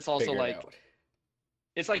just But it's also figure it like out.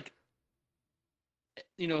 it's like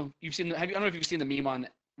you've seen I don't know if you've seen the meme on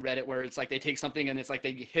Reddit where it's like they take something and it's like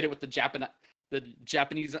they hit it with the Japanizing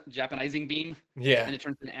beam Yeah, and it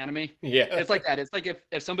turns into anime. yeah. It's like that. It's like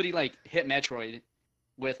if somebody like hit Metroid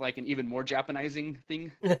with like an even more Japanizing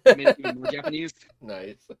thing, made it even more Japanese.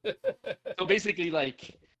 Nice. So basically,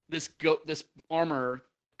 like this armor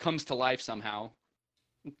comes to life somehow.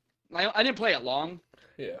 I didn't play it long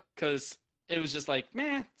Yeah, because it was just like,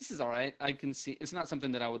 man, this is all right. I can see it's not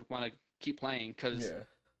something that I would want to keep playing because yeah.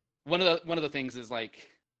 one of the things is like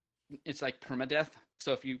it's like permadeath.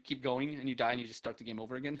 So if you keep going and you die and you just start the game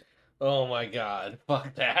over again. Oh my God!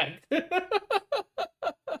 Fuck that.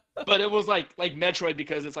 But it was like Metroid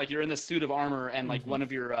because it's like you're in this suit of armor and like Mhm. one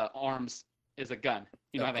of your arms is a gun.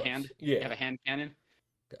 You don't Of have a course. hand. You have Yeah. a hand cannon.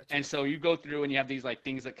 Gotcha. And so you go through and you have these like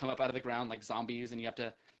things that come up out of the ground like zombies and you have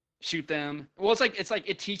to shoot them. Well, it's like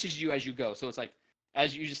it teaches you as you go. So it's like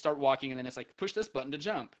as you just start walking and then it's like push this button to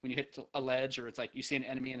jump when you hit a ledge or it's like you see an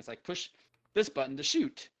enemy and it's like push this button to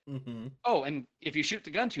shoot. Mm-hmm. Oh, and if you shoot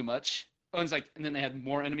the gun too much, oh, and it's like and then they had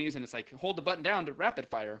more enemies and it's like hold the button down to rapid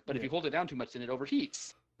fire, but if Yeah. you hold it down too much then it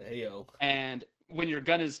overheats. Hey yo. And when your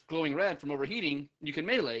gun is glowing red from overheating, you can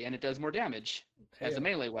melee and it does more damage as a Hey-o.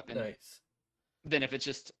 melee weapon Nice. than if it's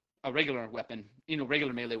just a regular weapon,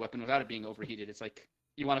 regular melee weapon without it being overheated. It's like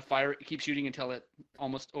you want to fire, keep shooting until it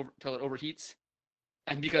overheats,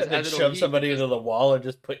 and because And then as it shove overheats, somebody just, into the wall and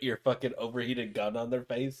just put your fucking overheated gun on their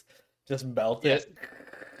face. Just melt yes, it.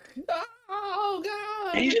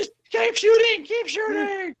 Oh and you God! just keep shooting.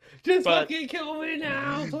 Just But fucking kill me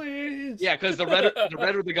now, please. yeah, because the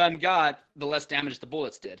redder the gun got, the less damage the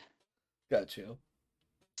bullets did. Got you.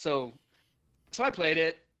 So so I played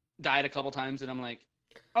it, died a couple times, and I'm like,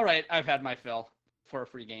 all right, I've had my fill for a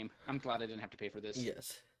free game. I'm glad I didn't have to pay for this.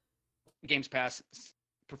 Yes. Games Pass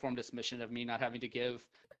performed its mission of me not having to give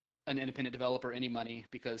an independent developer any money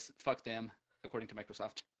because fuck them, according to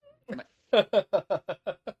Microsoft.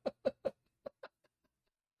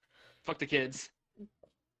 Fuck the kids.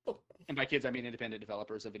 And by kids, I mean independent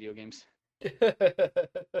developers of video games.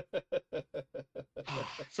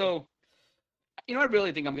 So, I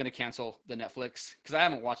really think I'm going to cancel the Netflix because I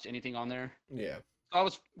haven't watched anything on there. Yeah. I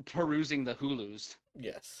was perusing the Hulus,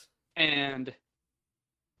 Yes. and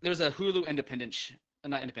there's a Hulu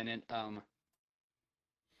not independent,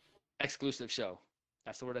 exclusive show.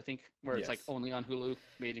 That's the word I think, where it's like Yes. only on Hulu,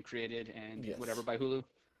 made and created and Yes. whatever by Hulu.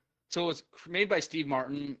 So it's made by Steve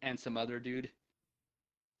Martin and some other dude,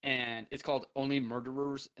 and it's called Only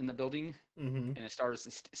Murderers in the Building, Mm-hmm. and it stars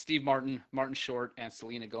Steve Martin, Martin Short, and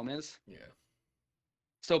Selena Gomez. Yeah.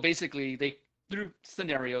 So basically, through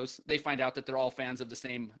scenarios, they find out that they're all fans of the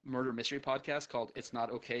same murder mystery podcast called It's Not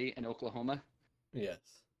Okay in Oklahoma. Yes.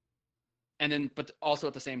 And then, but also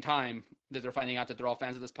at the same time that they're finding out that they're all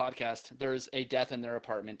fans of this podcast, there's a death in their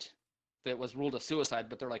apartment that was ruled a suicide,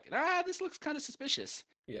 but they're like, this looks kind of suspicious.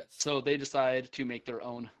 Yes. So they decide to make their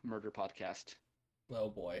own murder podcast. Oh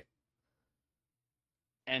boy.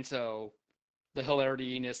 And so the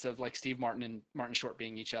hilarious of like Steve Martin and Martin Short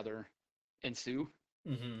being each other ensue.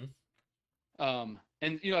 Mm-hmm. And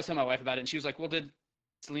I was telling my wife about it, and she was like, "Well, did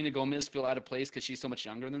Selena Gomez feel out of place because she's so much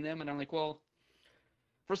younger than them, and I'm like, well,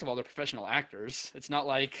 first of all, they're professional actors. It's not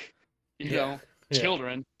like, Yeah. Yeah.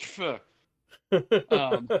 children. Pfft.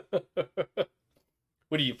 Um,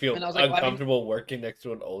 What do you and feel I was like, well, uncomfortable working next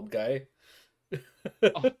to an old guy?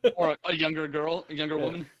 oh, or a younger girl, a younger Yeah.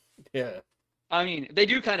 woman. Yeah. I mean, they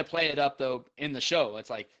do kind of play it up though in the show. It's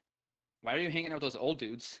like, why are you hanging out with those old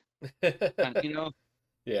dudes? And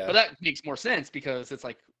Yeah. but that makes more sense because it's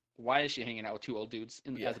like, why is she hanging out with two old dudes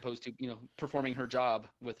Yeah. as opposed to performing her job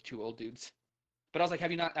with two old dudes? But I was like,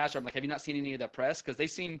 have you not asked her? I'm like, have you not seen any of that press? Because they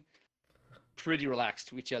seem pretty relaxed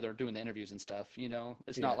to each other doing the interviews and stuff.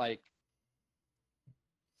 It's Yeah. not like.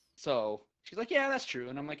 So she's like, yeah, that's true,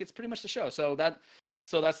 and I'm like, it's pretty much the show. So that's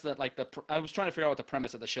I was trying to figure out what the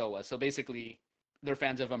premise of the show was. So basically, they're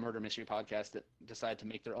fans of a murder mystery podcast that decide to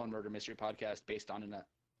make their own murder mystery podcast based on a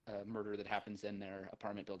murder that happens in their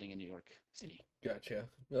apartment building in New York City. Gotcha.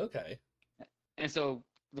 Okay. And so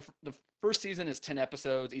the first season is 10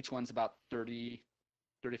 episodes. Each one's about 30,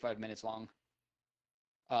 35 minutes long.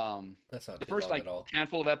 That's not The too first long at all.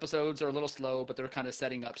 handful of episodes are a little slow, but they're kind of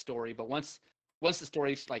setting up story. But once the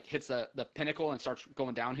story hits the pinnacle and starts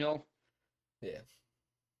going downhill, Yeah.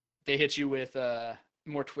 they hit you with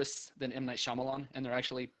more twists than M. Night Shyamalan, and they're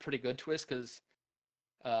actually pretty good twists because,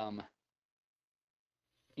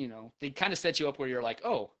 they kind of set you up where you're like,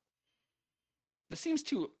 oh, this seems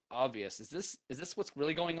too obvious. Is this what's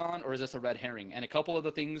really going on, or is this a red herring? And a couple of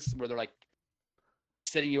the things where they're like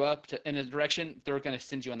setting you up in a direction, they're going to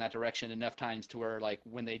send you in that direction enough times to where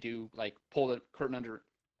when they do pull the curtain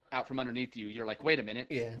out from underneath you, you're like, wait a minute.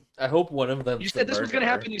 Yeah. I hope one of them. You said this was going to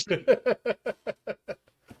happen. You said.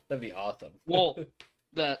 That'd be awesome. Well,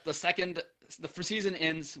 the first season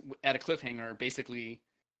ends at a cliffhanger. Basically,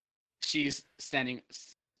 she's standing.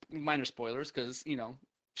 Minor spoilers, because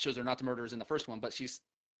shows are not the murderers in the first one, but she's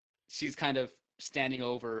kind of standing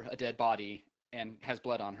over a dead body and has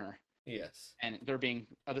blood on her. Yes. And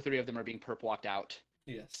other three of them are being perp walked out.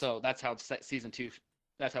 Yes. So that's how season 2.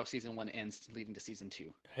 That's how season 1 ends, leading to season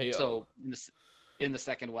 2. Hey. So in the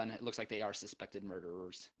second one, it looks like they are suspected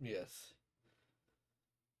murderers. Yes.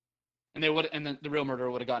 And then the real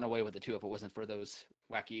murderer would have gotten away with it too if it wasn't for those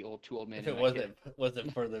wacky two old men. If it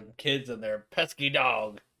wasn't for the kids and their pesky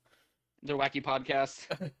dog. Their wacky podcasts.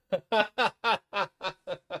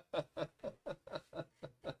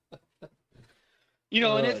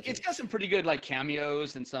 And it's got some pretty good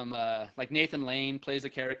cameos and some Nathan Lane plays a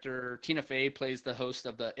character. Tina Fey plays the host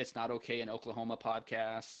of the It's Not Okay in Oklahoma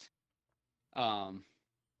podcast.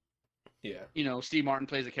 Yeah. Steve Martin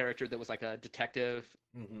plays a character that was like a detective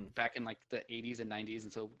back in the 80s and 90s,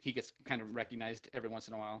 and so he gets kind of recognized every once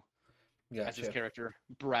in a while as his character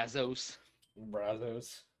Brazos.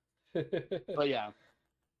 But yeah,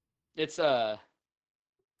 it's pretty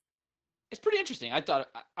interesting.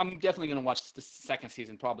 I'm definitely gonna watch the second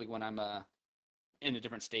season probably when I'm in a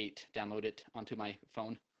different state. Download it onto my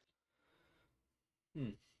phone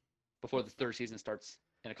before the third season starts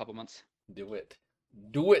in a couple months. Do it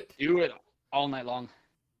All night long.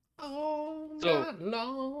 All night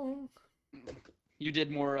long. You did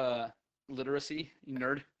more literacy, you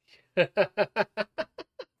nerd.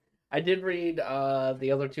 I did read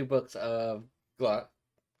the other two books of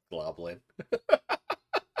Goblin.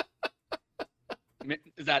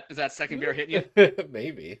 Is that second beer hitting you?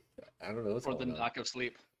 Maybe. I don't know. Or the knock of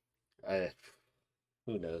sleep.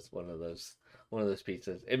 Who knows? One of those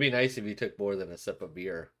pieces. It'd be nice if you took more than a sip of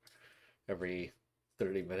beer every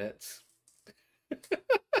 30 minutes.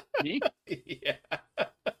 Me? Yeah.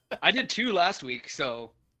 I did 2 last week,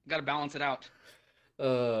 so got to balance it out.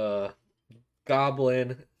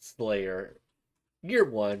 Goblin Slayer, Year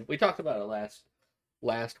 1. We talked about it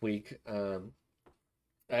last week. I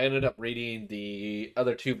ended up reading the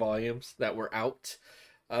other 2 volumes that were out.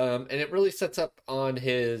 And it really sets up on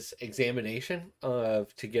his examination to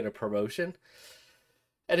get a promotion.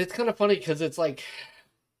 And it's kind of funny because it's like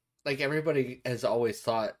everybody has always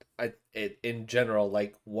thought, in general,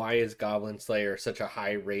 why is Goblin Slayer such a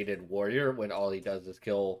high-rated warrior when all he does is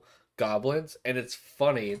kill goblins? And it's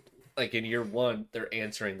funny, in Year 1, they're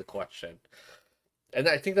answering the question. And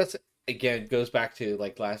I think that's, again, goes back to,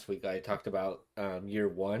 last week I talked about Year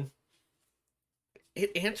 1.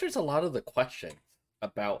 It answers a lot of the questions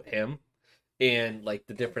about him and,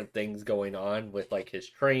 the different things going on with, his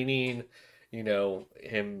training,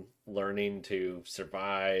 him learning to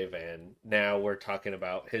survive, and now we're talking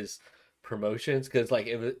about his promotions, because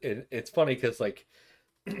it's funny because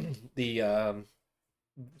the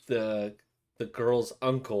girl's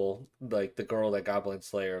uncle, the girl that Goblin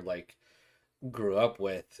Slayer grew up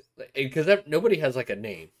with, because nobody has a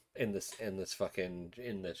name. in this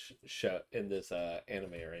show in this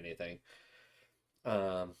anime or anything.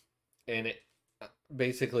 Um, and it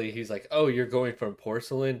basically he's like, "Oh, you're going from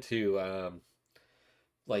porcelain to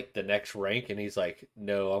like the next rank," and he's like,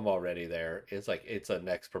 "No, I'm already there." It's like it's a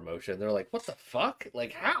next promotion. They're like, "What the fuck?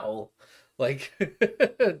 Like how?" Like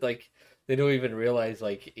like they don't even realize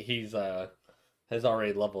like he's has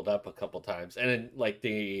already leveled up a couple times. And then, like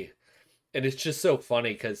and it's just so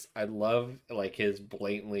funny because I love like his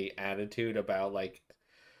blatantly attitude about like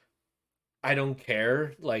I don't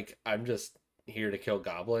care, like I'm just here to kill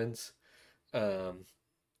goblins. Um,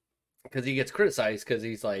 because he gets criticized because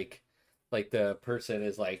he's like the person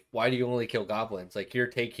is like, why do you only kill goblins? Like you're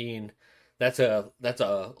taking that's a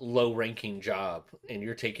low ranking job, and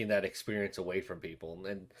you're taking that experience away from people,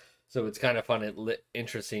 and so it's kind of fun and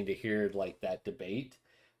interesting to hear like that debate.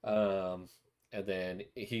 Um, and then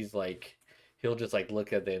he'll just like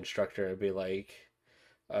look at the instructor and be like,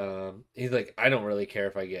 he's like, I don't really care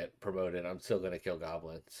if I get promoted. I'm still gonna kill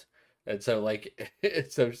goblins. And so like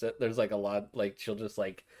so there's like a lot like she'll just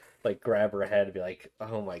like grab her head and be like,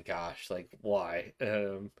 oh my gosh, like why?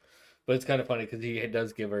 But it's kind of funny because he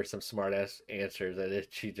does give her some smart ass answers, and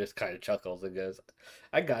she just kind of chuckles and goes,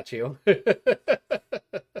 I got you.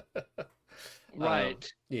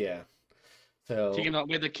 Right. Yeah. So Taking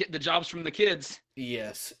away the jobs from the kids.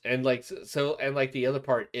 yes, and like and like the other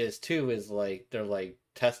part is too is like they're like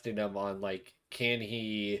testing him on like can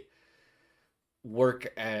he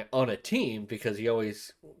on a team because he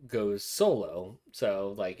always goes solo.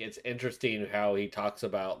 So like it's interesting how he talks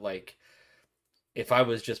about like if I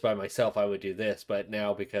was just by myself I would do this, but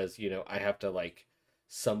now because I have to like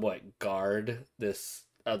somewhat guard this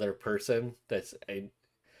other person that's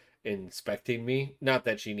inspecting me. Not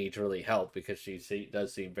that she needs really help because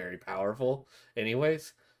does seem very powerful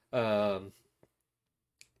anyways. Um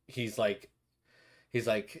he's like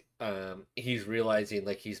he's realizing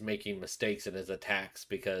like he's making mistakes in his attacks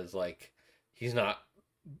because like he's not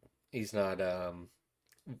he's not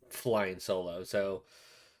flying solo. So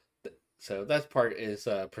that part is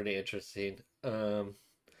pretty interesting.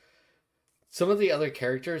 Some of the other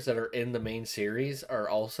characters that are in the main series are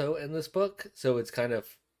also in this book, so it's kind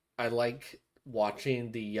of I like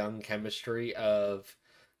watching the young chemistry of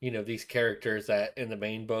these characters that in the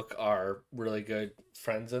main book are really good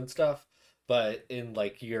friends and stuff, but in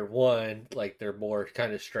like year one like they're more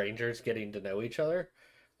kind of strangers getting to know each other.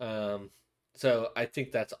 um so I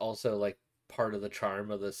think that's also like part of the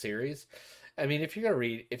charm of the series. I mean, if you're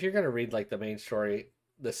gonna read like the main story,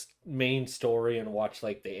 this main story, and watch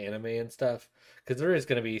like the anime and stuff, because there is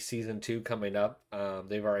gonna be season two coming up.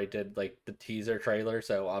 They've already did like the teaser trailer,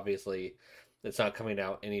 so obviously it's not coming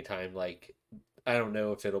out anytime. Like I don't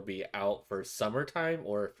know if it'll be out for summertime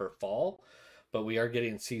or for fall, but we are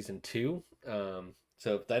getting season two.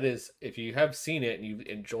 So if you have seen it and you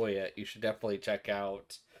enjoy it, you should definitely check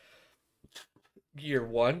out year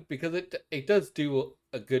one because it does do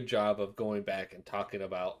a good job of going back and talking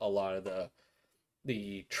about a lot of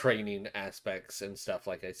the training aspects and stuff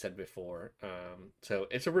like I said before. So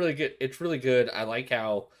it's really good. I like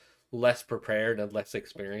how less prepared and less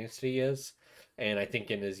experienced he is. And I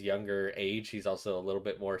think in his younger age he's also a little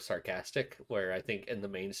bit more sarcastic, where I think in the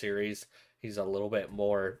main series he's a little bit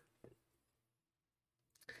more.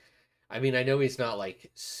 I mean, I know he's not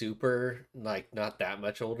like super, like not that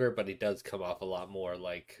much older, but he does come off a lot more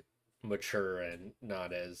like mature and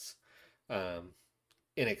not as um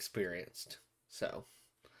inexperienced. So,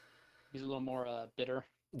 He's a little more bitter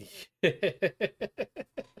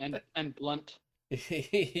and blunt.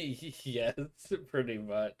 yes, pretty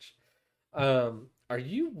much. Are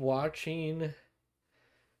you watching?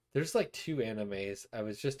 There's like two animes. I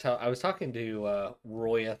was talking to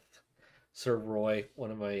Sir Roy,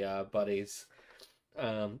 one of my buddies.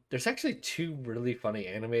 There's actually two really funny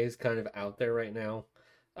animes kind of out there right now.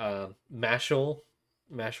 Mashal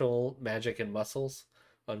Magic and Muscles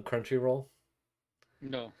on Crunchyroll.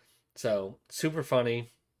 No. So super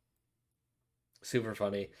funny, super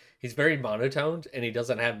funny. He's very monotoned and he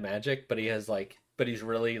doesn't have magic, but he's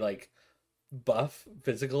really like buff,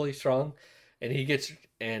 physically strong,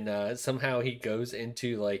 and somehow he goes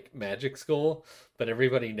into like magic school, but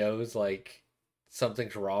everybody knows like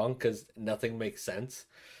something's wrong because nothing makes sense.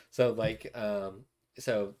 So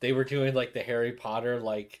so they were doing like the Harry Potter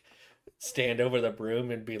like stand over the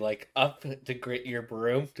broom and be like up to grit your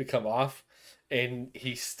broom to come off, and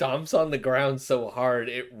he stomps on the ground so hard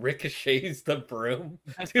it ricochets the broom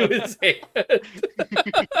to his hand.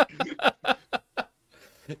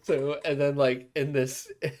 So and then like in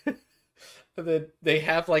this and then they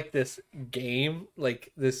have like this game,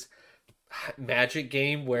 like this magic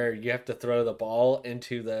game where you have to throw the ball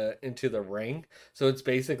into the ring. So it's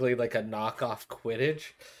basically like a knockoff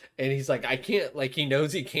Quidditch. And he's like, I can't, like, he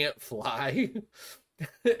knows he can't fly.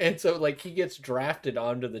 And so like he gets drafted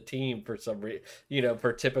onto the team for some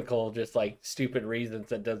for typical just like stupid reasons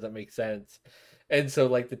that doesn't make sense. And so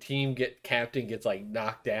like the team captain gets like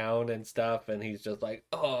knocked down and stuff, and he's just like,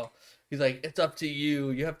 oh, he's like, it's up to you,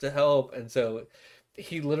 you have to help. And so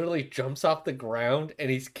he literally jumps off the ground and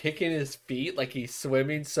he's kicking his feet like he's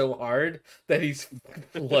swimming so hard that he's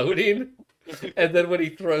floating. And then when he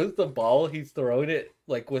throws the ball, he's throwing it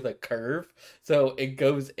like with a curve. So it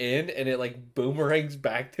goes in and it like boomerangs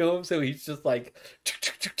back to him. So he's just like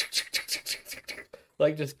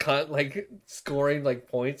just like scoring like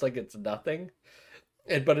points like it's nothing.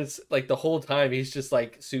 And but it's like the whole time he's just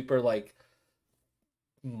like super like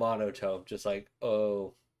monotone, just like,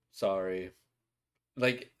 oh, sorry.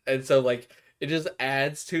 Like, and so like it just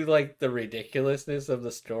adds to like the ridiculousness of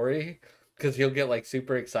the story, because he'll get like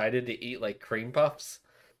super excited to eat like cream puffs.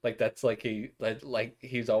 Like that's like like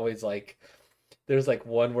he's always like, there's like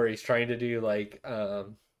one where he's trying to do like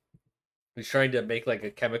he's trying to make like a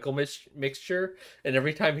chemical mixture, and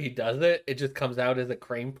every time he does it, it just comes out as a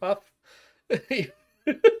cream puff.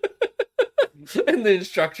 And the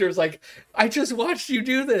instructor's like, I just watched you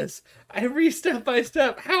do this every step by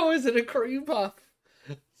step. How is it a cream puff?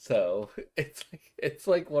 So it's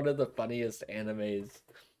like one of the funniest animes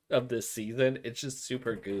of this season. It's just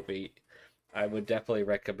super goofy. I would definitely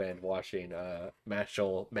recommend watching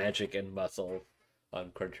Magic and Muscle on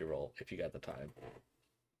Crunchyroll if you got the time.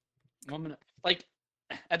 I'm gonna like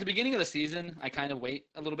at the beginning of the season, I kind of wait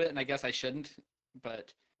a little bit, and I guess I shouldn't,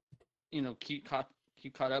 but keep caught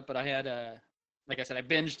up. But I had like I said, I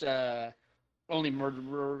binged Only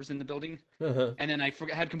Murderers in the Building, Uh-huh. and then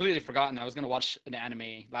had completely forgotten I was gonna watch an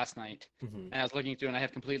anime last night, Mm-hmm. and I was looking through, and I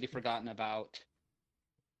had completely forgotten about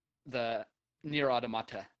the Nier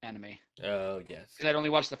Automata anime. Oh yes. Because I'd only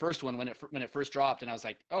watched the first one when it first dropped, and I was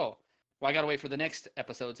like, oh, well, I gotta wait for the next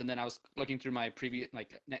episodes. And then I was looking through my previous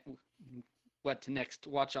what to next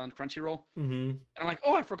watch on Crunchyroll, Mm-hmm. and I'm like,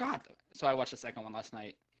 oh, I forgot. So I watched the second one last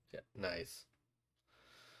night. Yeah, nice.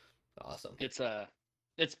 Awesome. It's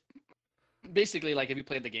basically like if you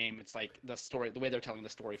played the game, it's like the story, the way they're telling the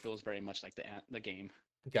story feels very much like the game.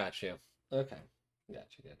 Gotcha. Okay.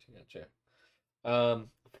 Gotcha.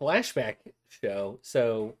 Flashback show.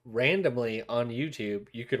 So randomly on YouTube,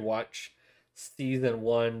 you could watch season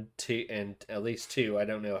 1, 2, and at least 2. I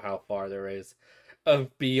don't know how far there is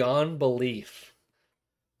of Beyond Belief.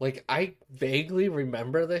 Like I vaguely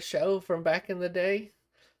remember the show from back in the day,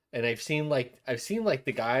 and I've seen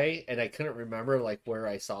the guy, and I couldn't remember like where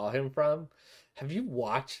I saw him from. Do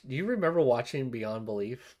you remember watching Beyond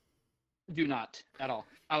Belief? Do not at all.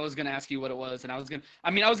 I was gonna ask you what it was, and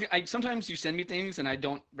I sometimes you send me things and I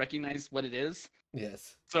don't recognize what it is,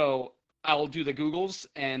 Yes. so I'll do the Googles,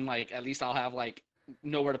 and like at least I'll have like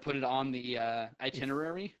know where to put it on the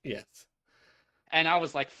itinerary. Yes. And I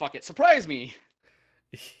was like, "Fuck it, surprise me!"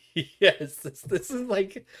 Yes, this is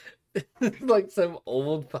like this is like some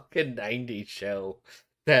old fucking 90s show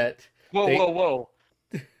that Whoa, they whoa, whoa!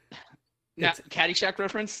 Now, it's Caddyshack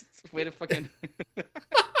reference. Way to fucking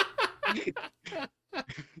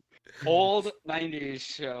old '90s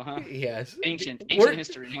show, huh? yes. Ancient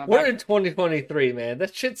history. Huh? We're in 2023, man.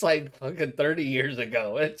 That shit's like fucking 30 years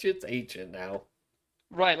ago. That shit's ancient now.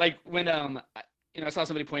 Right, like when I saw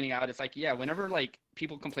somebody pointing out, it's like, yeah, whenever like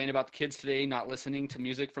people complain about the kids today not listening to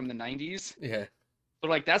music from the '90s, Yeah. but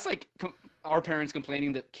like that's like our parents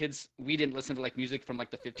complaining that we didn't listen to like music from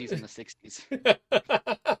like the '50s and the '60s.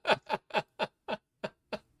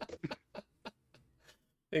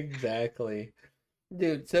 Exactly.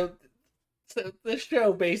 Dude, so this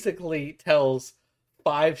show basically tells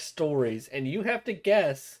 5 stories, and you have to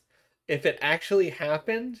guess if it actually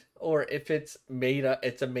happened or if it's a made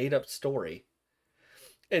up story.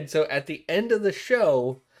 And so at the end of the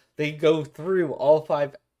show, they go through all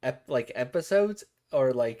 5 episodes,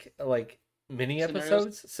 or like mini Scenarios.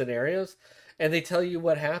 episodes, scenarios, and they tell you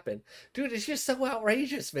what happened. Dude, it's just so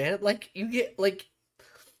outrageous, man.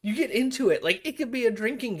 You get into it. Like it could be a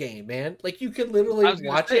drinking game, man. Like you could literally I was gonna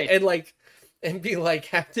watch it say, and be like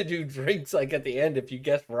have to do drinks like at the end if you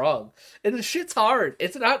guess wrong. And the shit's hard.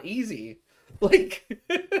 It's not easy. Like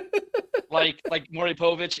like Maury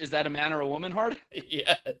Povich, is that a man or a woman? Hard.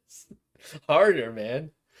 yes. Harder,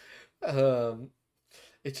 man. Um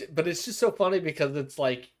but it's just so funny because it's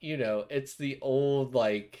like, it's the old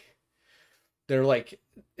like they're like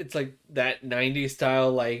it's like that 90s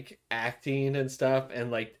style like acting and stuff,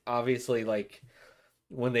 and like obviously like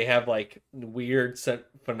when they have like weird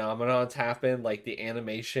phenomenons happen, like the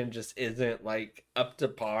animation just isn't like up to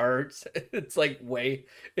par. It's like way,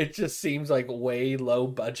 it just seems like way low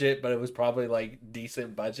budget, but it was probably like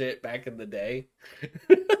decent budget back in the day.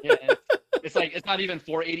 Yeah, it's like it's not even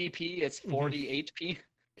 480p, it's 48p,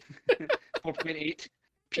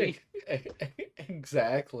 4.8p.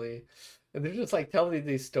 Exactly. And they're just like telling me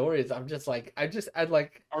these stories. I'm just like, I'd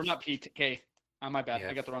like, Or not K. Oh, my bad. yeah,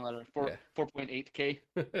 I got the wrong letter. yeah. 4.8K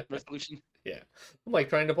resolution. Yeah. I'm like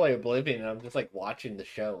trying to play Oblivion and I'm just like watching the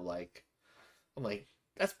show. Like, I'm like,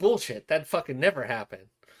 that's bullshit. That fucking never happened.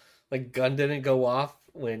 Like, gun didn't go off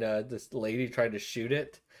when this lady tried to shoot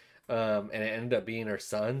it. And it ended up being her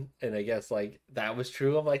son. And I guess like that was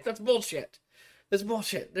true. I'm like, that's bullshit. That's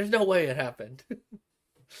bullshit. There's no way it happened.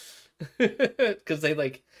 Because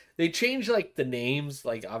they change like the names,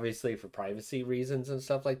 like obviously for privacy reasons and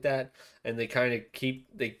stuff like that, and they kind of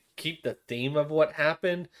keep the theme of what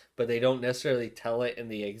happened, but they don't necessarily tell it in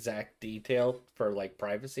the exact detail for like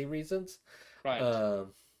privacy reasons. Right.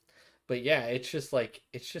 But yeah, it's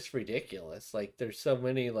just ridiculous. Like there's so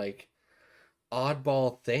many like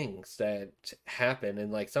oddball things that happen,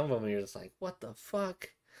 and like some of them you're just like, what the fuck?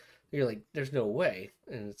 You're like, there's no way.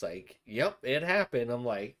 And it's like, yep, it happened. I'm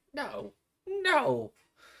like, no, no,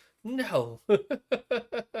 no.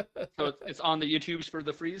 So it's on the YouTubes for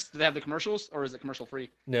the freeze. Do they have the commercials, or is it commercial free?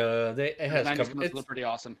 No, it has 90s commercials are pretty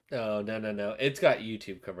awesome. no. It's got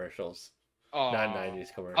YouTube commercials, Oh, not 90s I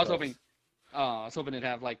was commercials. hoping. I was hoping it'd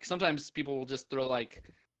have like sometimes people will just throw like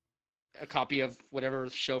a copy of whatever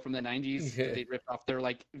show from the 90s Yeah. that they ripped off their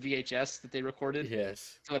like VHS that they recorded.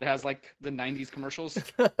 Yes. So it has like the 90s commercials.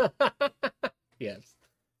 Yes.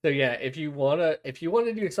 So yeah, if you wanna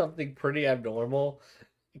do something pretty abnormal,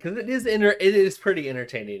 because it is pretty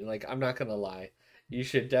entertaining. Like I'm not gonna lie, you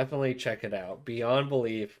should definitely check it out. Beyond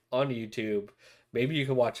Belief on YouTube. Maybe you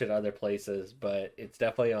can watch it other places, but it's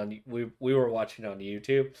definitely on. We were watching on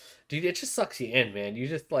YouTube, dude. It just sucks you in, man. You're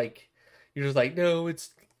just like no, it's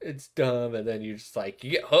dumb, and then you just like you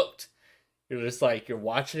get hooked. You're just like you're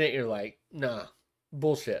watching it. You're like nah,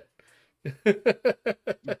 bullshit.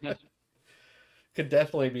 Could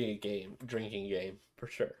definitely be a drinking game for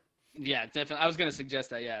sure. Yeah, definitely. I was gonna suggest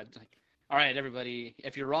that. Yeah. Like, all right, everybody.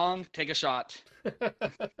 If you're wrong, take a shot.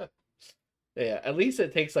 Yeah, at least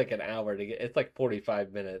it takes like an hour to get. It's like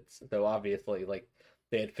 45 minutes. So obviously, like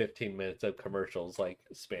they had 15 minutes of commercials like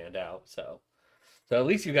spanned out. So at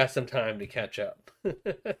least you got some time to catch up. You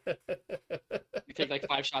take like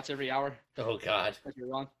 5 shots every hour. Oh God, If you're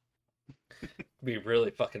wrong. be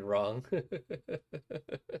really fucking wrong.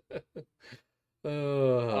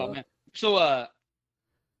 Oh Oh, man. So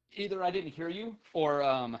either I didn't hear you or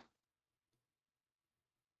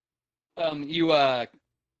you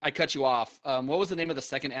I cut you off. What was the name of the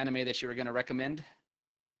second anime that you were gonna recommend?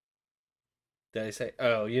 did I say?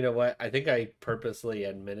 Oh, you know what? I think I purposely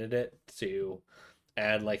admitted it to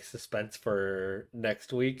add like suspense for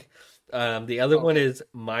next week. The other one Okay. is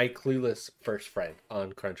My Clueless First Friend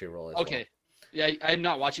on Crunchyroll as well. Okay. Yeah, I'm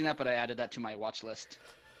not watching that, but I added that to my watch list.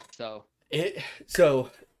 So So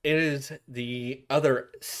it is the other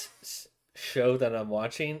show that I'm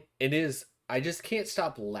watching. It is I just can't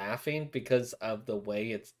stop laughing because of the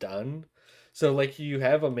way it's done. So like you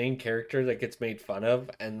have a main character that gets made fun of,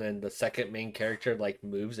 and then the second main character like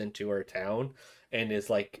moves into her town and is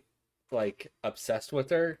like obsessed with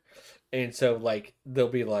her. And so like they'll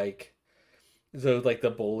be like so like the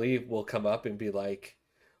bully will come up and be like,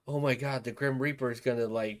 "Oh my God, the Grim Reaper is gonna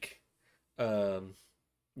like um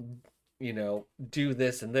do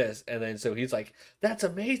this and this." And then so he's like, that's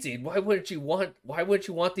amazing. Why wouldn't you want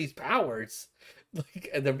these powers? Like,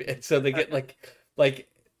 and so they get like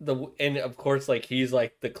and of course, like, he's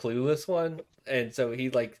like the clueless one. And so he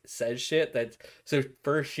like says shit that, so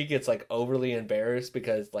first she gets like overly embarrassed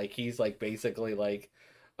because like he's like basically like,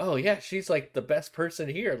 oh yeah, she's like the best person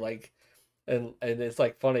here. Like, and it's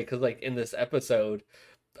like funny because like in this episode,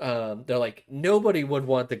 they're like nobody would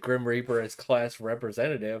want the Grim Reaper as class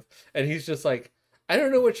representative, and he's just like, I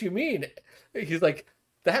don't know what you mean. He's like,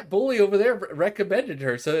 that bully over there recommended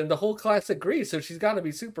her, so and the whole class agrees, so she's got to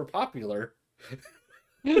be super popular.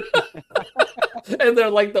 And they're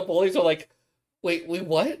like, the bullies are like, wait,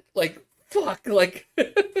 what? Like, fuck, like.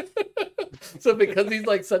 So because he's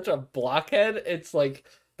like such a blockhead, it's like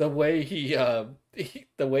the way he um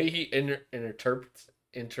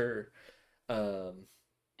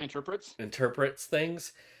interprets. interprets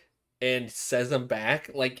things and says them back,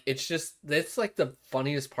 like it's just that's like the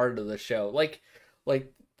funniest part of the show. Like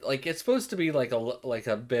like it's supposed to be like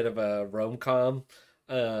a bit of a rom-com,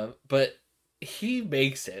 but he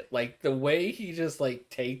makes it like the way he just like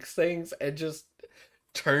takes things and just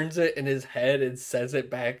turns it in his head and says it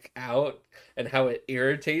back out, and how it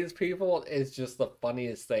irritates people is just the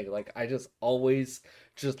funniest thing. Like, I just always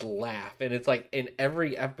just laugh, and it's like in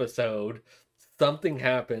every episode something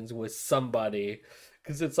happens with somebody,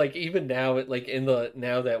 because it's like even now like in the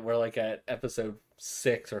now that we're like at episode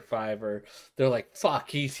 6 or 5, or they're like, fuck,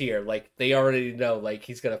 he's here, like they already know like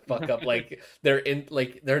he's gonna fuck up, like they're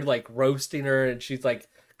like roasting her, and she's like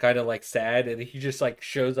kind of like sad, and he just like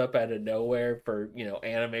shows up out of nowhere for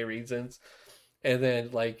anime reasons, and then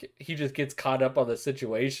like he just gets caught up on the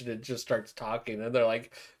situation and just starts talking, and they're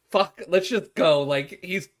like, fuck, let's just go, like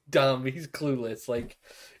he's dumb, he's clueless, like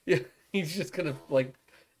yeah, he's just gonna like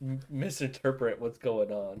misinterpret what's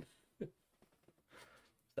going on.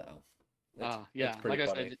 So yeah, it's pretty like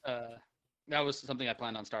I funny. said, that was something I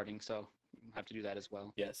planned on starting, so I have to do that as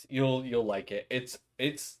well. Yes, you'll like it. It's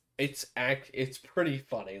pretty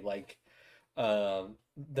funny. Like,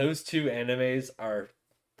 those two animes are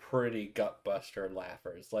pretty gutbuster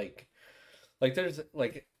laughers. Like there's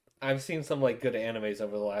like I've seen some like good animes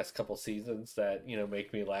over the last couple seasons that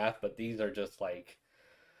make me laugh, but these are just like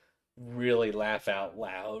really laugh out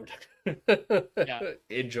loud. Yeah,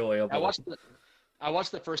 Enjoyable. I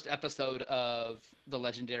watched the first episode of The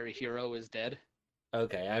Legendary Hero is Dead.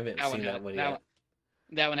 Okay, I haven't seen that one yet.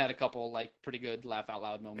 That one had a couple like pretty good laugh out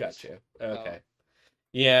loud moments. Gotcha. Okay.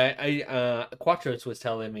 Yeah, Quattros was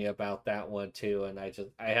telling me about that one too, and I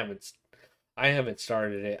haven't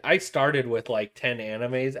started it. I started with like 10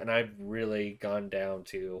 animes, and I've really gone down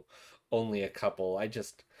to only a couple.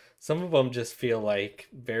 Some of them just feel like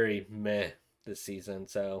very meh this season,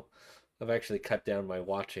 so I've actually cut down my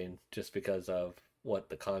watching just because of what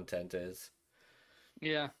the content is.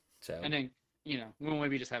 Yeah. So, and then we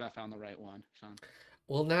maybe just haven't found the right one. So.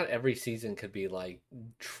 Well, not every season could be like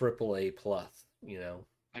AAA plus,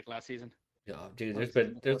 Like last season. Yeah, dude,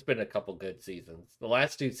 there's been a couple good seasons. The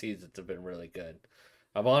last 2 seasons have been really good.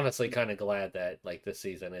 I'm honestly kind of glad that like this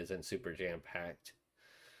season isn't super jam packed.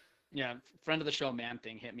 Yeah, friend of the show, Man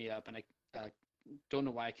Thing, hit me up, and I don't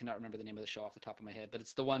know why I cannot remember the name of the show off the top of my head, but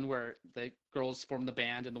it's the one where the girls formed the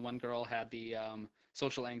band, and the one girl had the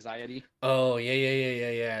social anxiety. Oh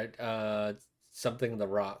yeah. Something The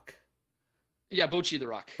Rock. Yeah, Bocchi the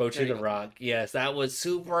Rock. Bocchi the Rock. Yes, that was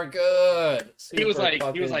super good. He was like,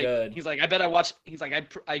 I bet I watched. He's like,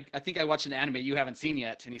 I think I watched an anime you haven't seen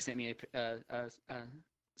yet, and he sent me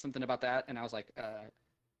something about that, and I was like,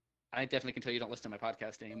 I definitely can tell you don't listen to my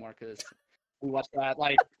podcast anymore because we watched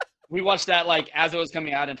that like as it was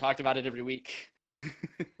coming out and talked about it every week.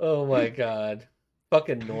 Oh my god,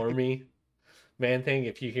 fucking normie, Man Thing.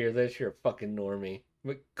 If you hear this, you're a fucking normie.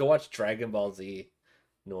 Go watch Dragon Ball Z,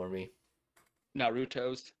 normie.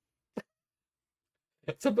 Naruto's.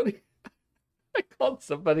 Somebody, I called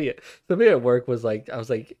somebody at work was like,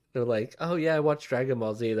 they're like, oh yeah, I watched Dragon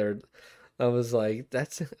Ball Z. I was like,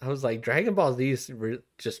 Dragon Ball Z is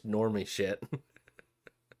just normie shit.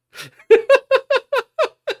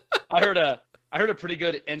 I heard a pretty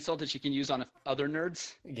good insult that you can use on other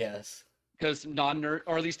nerds. Yes. Because non-nerd,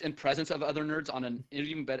 or at least in presence of other nerds, on an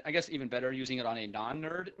even better, I guess even better, using it on a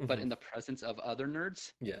non-nerd, but in the presence of other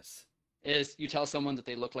nerds. Yes. Is you tell someone that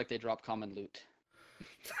they look like they drop common loot.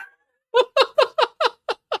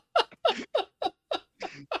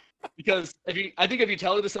 Because I think if you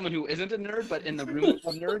tell it to someone who isn't a nerd, but in the room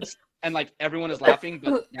of nerds, and like everyone is laughing,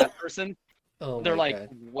 but that person, they're like,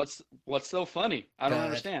 God. What's so funny? I don't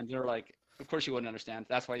understand. They're like, of course you wouldn't understand.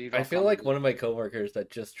 That's why you. I feel like one of my coworkers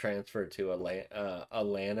that just transferred to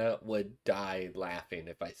Atlanta would die laughing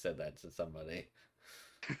if I said that to somebody.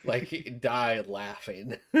 Like, he died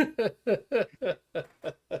laughing.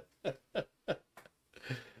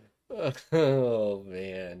 Oh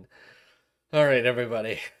man. All right,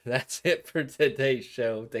 everybody, that's it for today's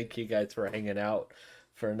show. Thank you guys for hanging out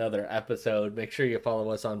for another episode. Make sure you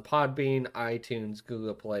follow us on Podbean, iTunes,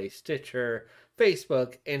 Google Play, Stitcher,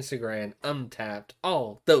 Facebook, Instagram, Untapped,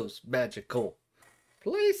 all those magical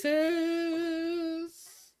places.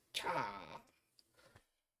 Cha.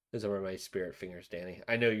 Those are my spirit fingers, Danny.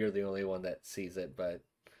 I know you're the only one that sees it, but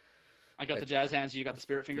I got the jazz hands, you got the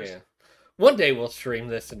spirit fingers. Yeah. One day we'll stream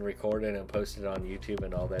this and record it and post it on YouTube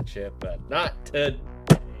and all that shit, but not today.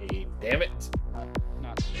 Damn it.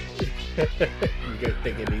 Not today. You guys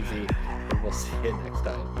take it easy, and we'll see you next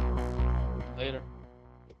time. Later.